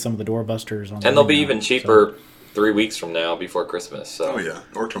actually get some of the doorbusters online. And they'll be now, even so- cheaper 3 weeks from now before Christmas. So. Oh, yeah.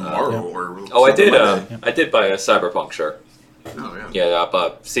 Or tomorrow. Yeah. Or Oh, I something did. like that. I did buy a Cyberpunk shirt. Oh, yeah. Yeah,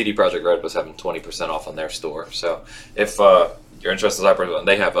 CD Projekt Red was having 20% off on their store. So if you're interested in Cyberpunk,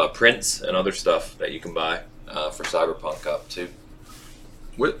 they have prints and other stuff that you can buy for Cyberpunk up too.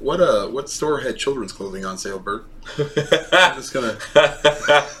 What store had children's clothing on sale, Bert? I'm just gonna.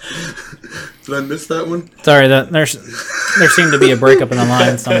 Did I miss that one? Sorry, there seemed to be a breakup in the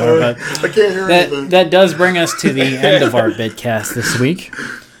line somewhere, but I can't hear anything. that does bring us to the end of our bidcast this week.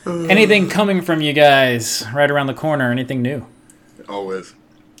 Anything coming from you guys right around the corner? Anything new? Always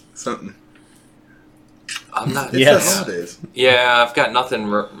something. I'm not. It's Yes. the holidays. Yeah, I've got nothing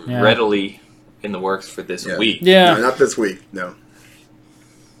Yeah. readily in the works for this Yeah. week. Yeah. No, not this week. No.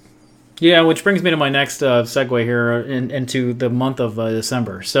 Yeah, which brings me to my next segue here into the month of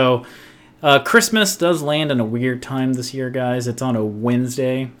December. So, Christmas does land in a weird time this year, guys. It's on a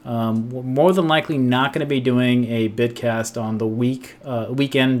Wednesday. We're more than likely not going to be doing a bidcast on the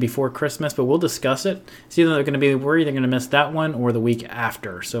weekend before Christmas, but we'll discuss it. We're either going to miss that one or the week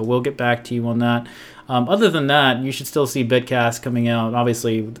after. So we'll get back to you on that. Other than that, you should still see bidcasts coming out,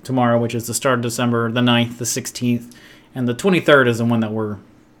 obviously, tomorrow, which is the start of December, the 9th, the 16th, and the 23rd is the one that we're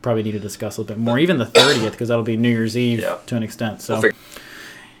probably need to discuss a little bit more. Even the 30th, because that'll be New Year's Eve to an extent. So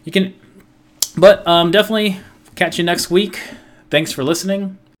you can, but definitely catch you next week. Thanks for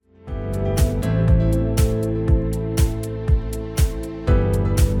listening.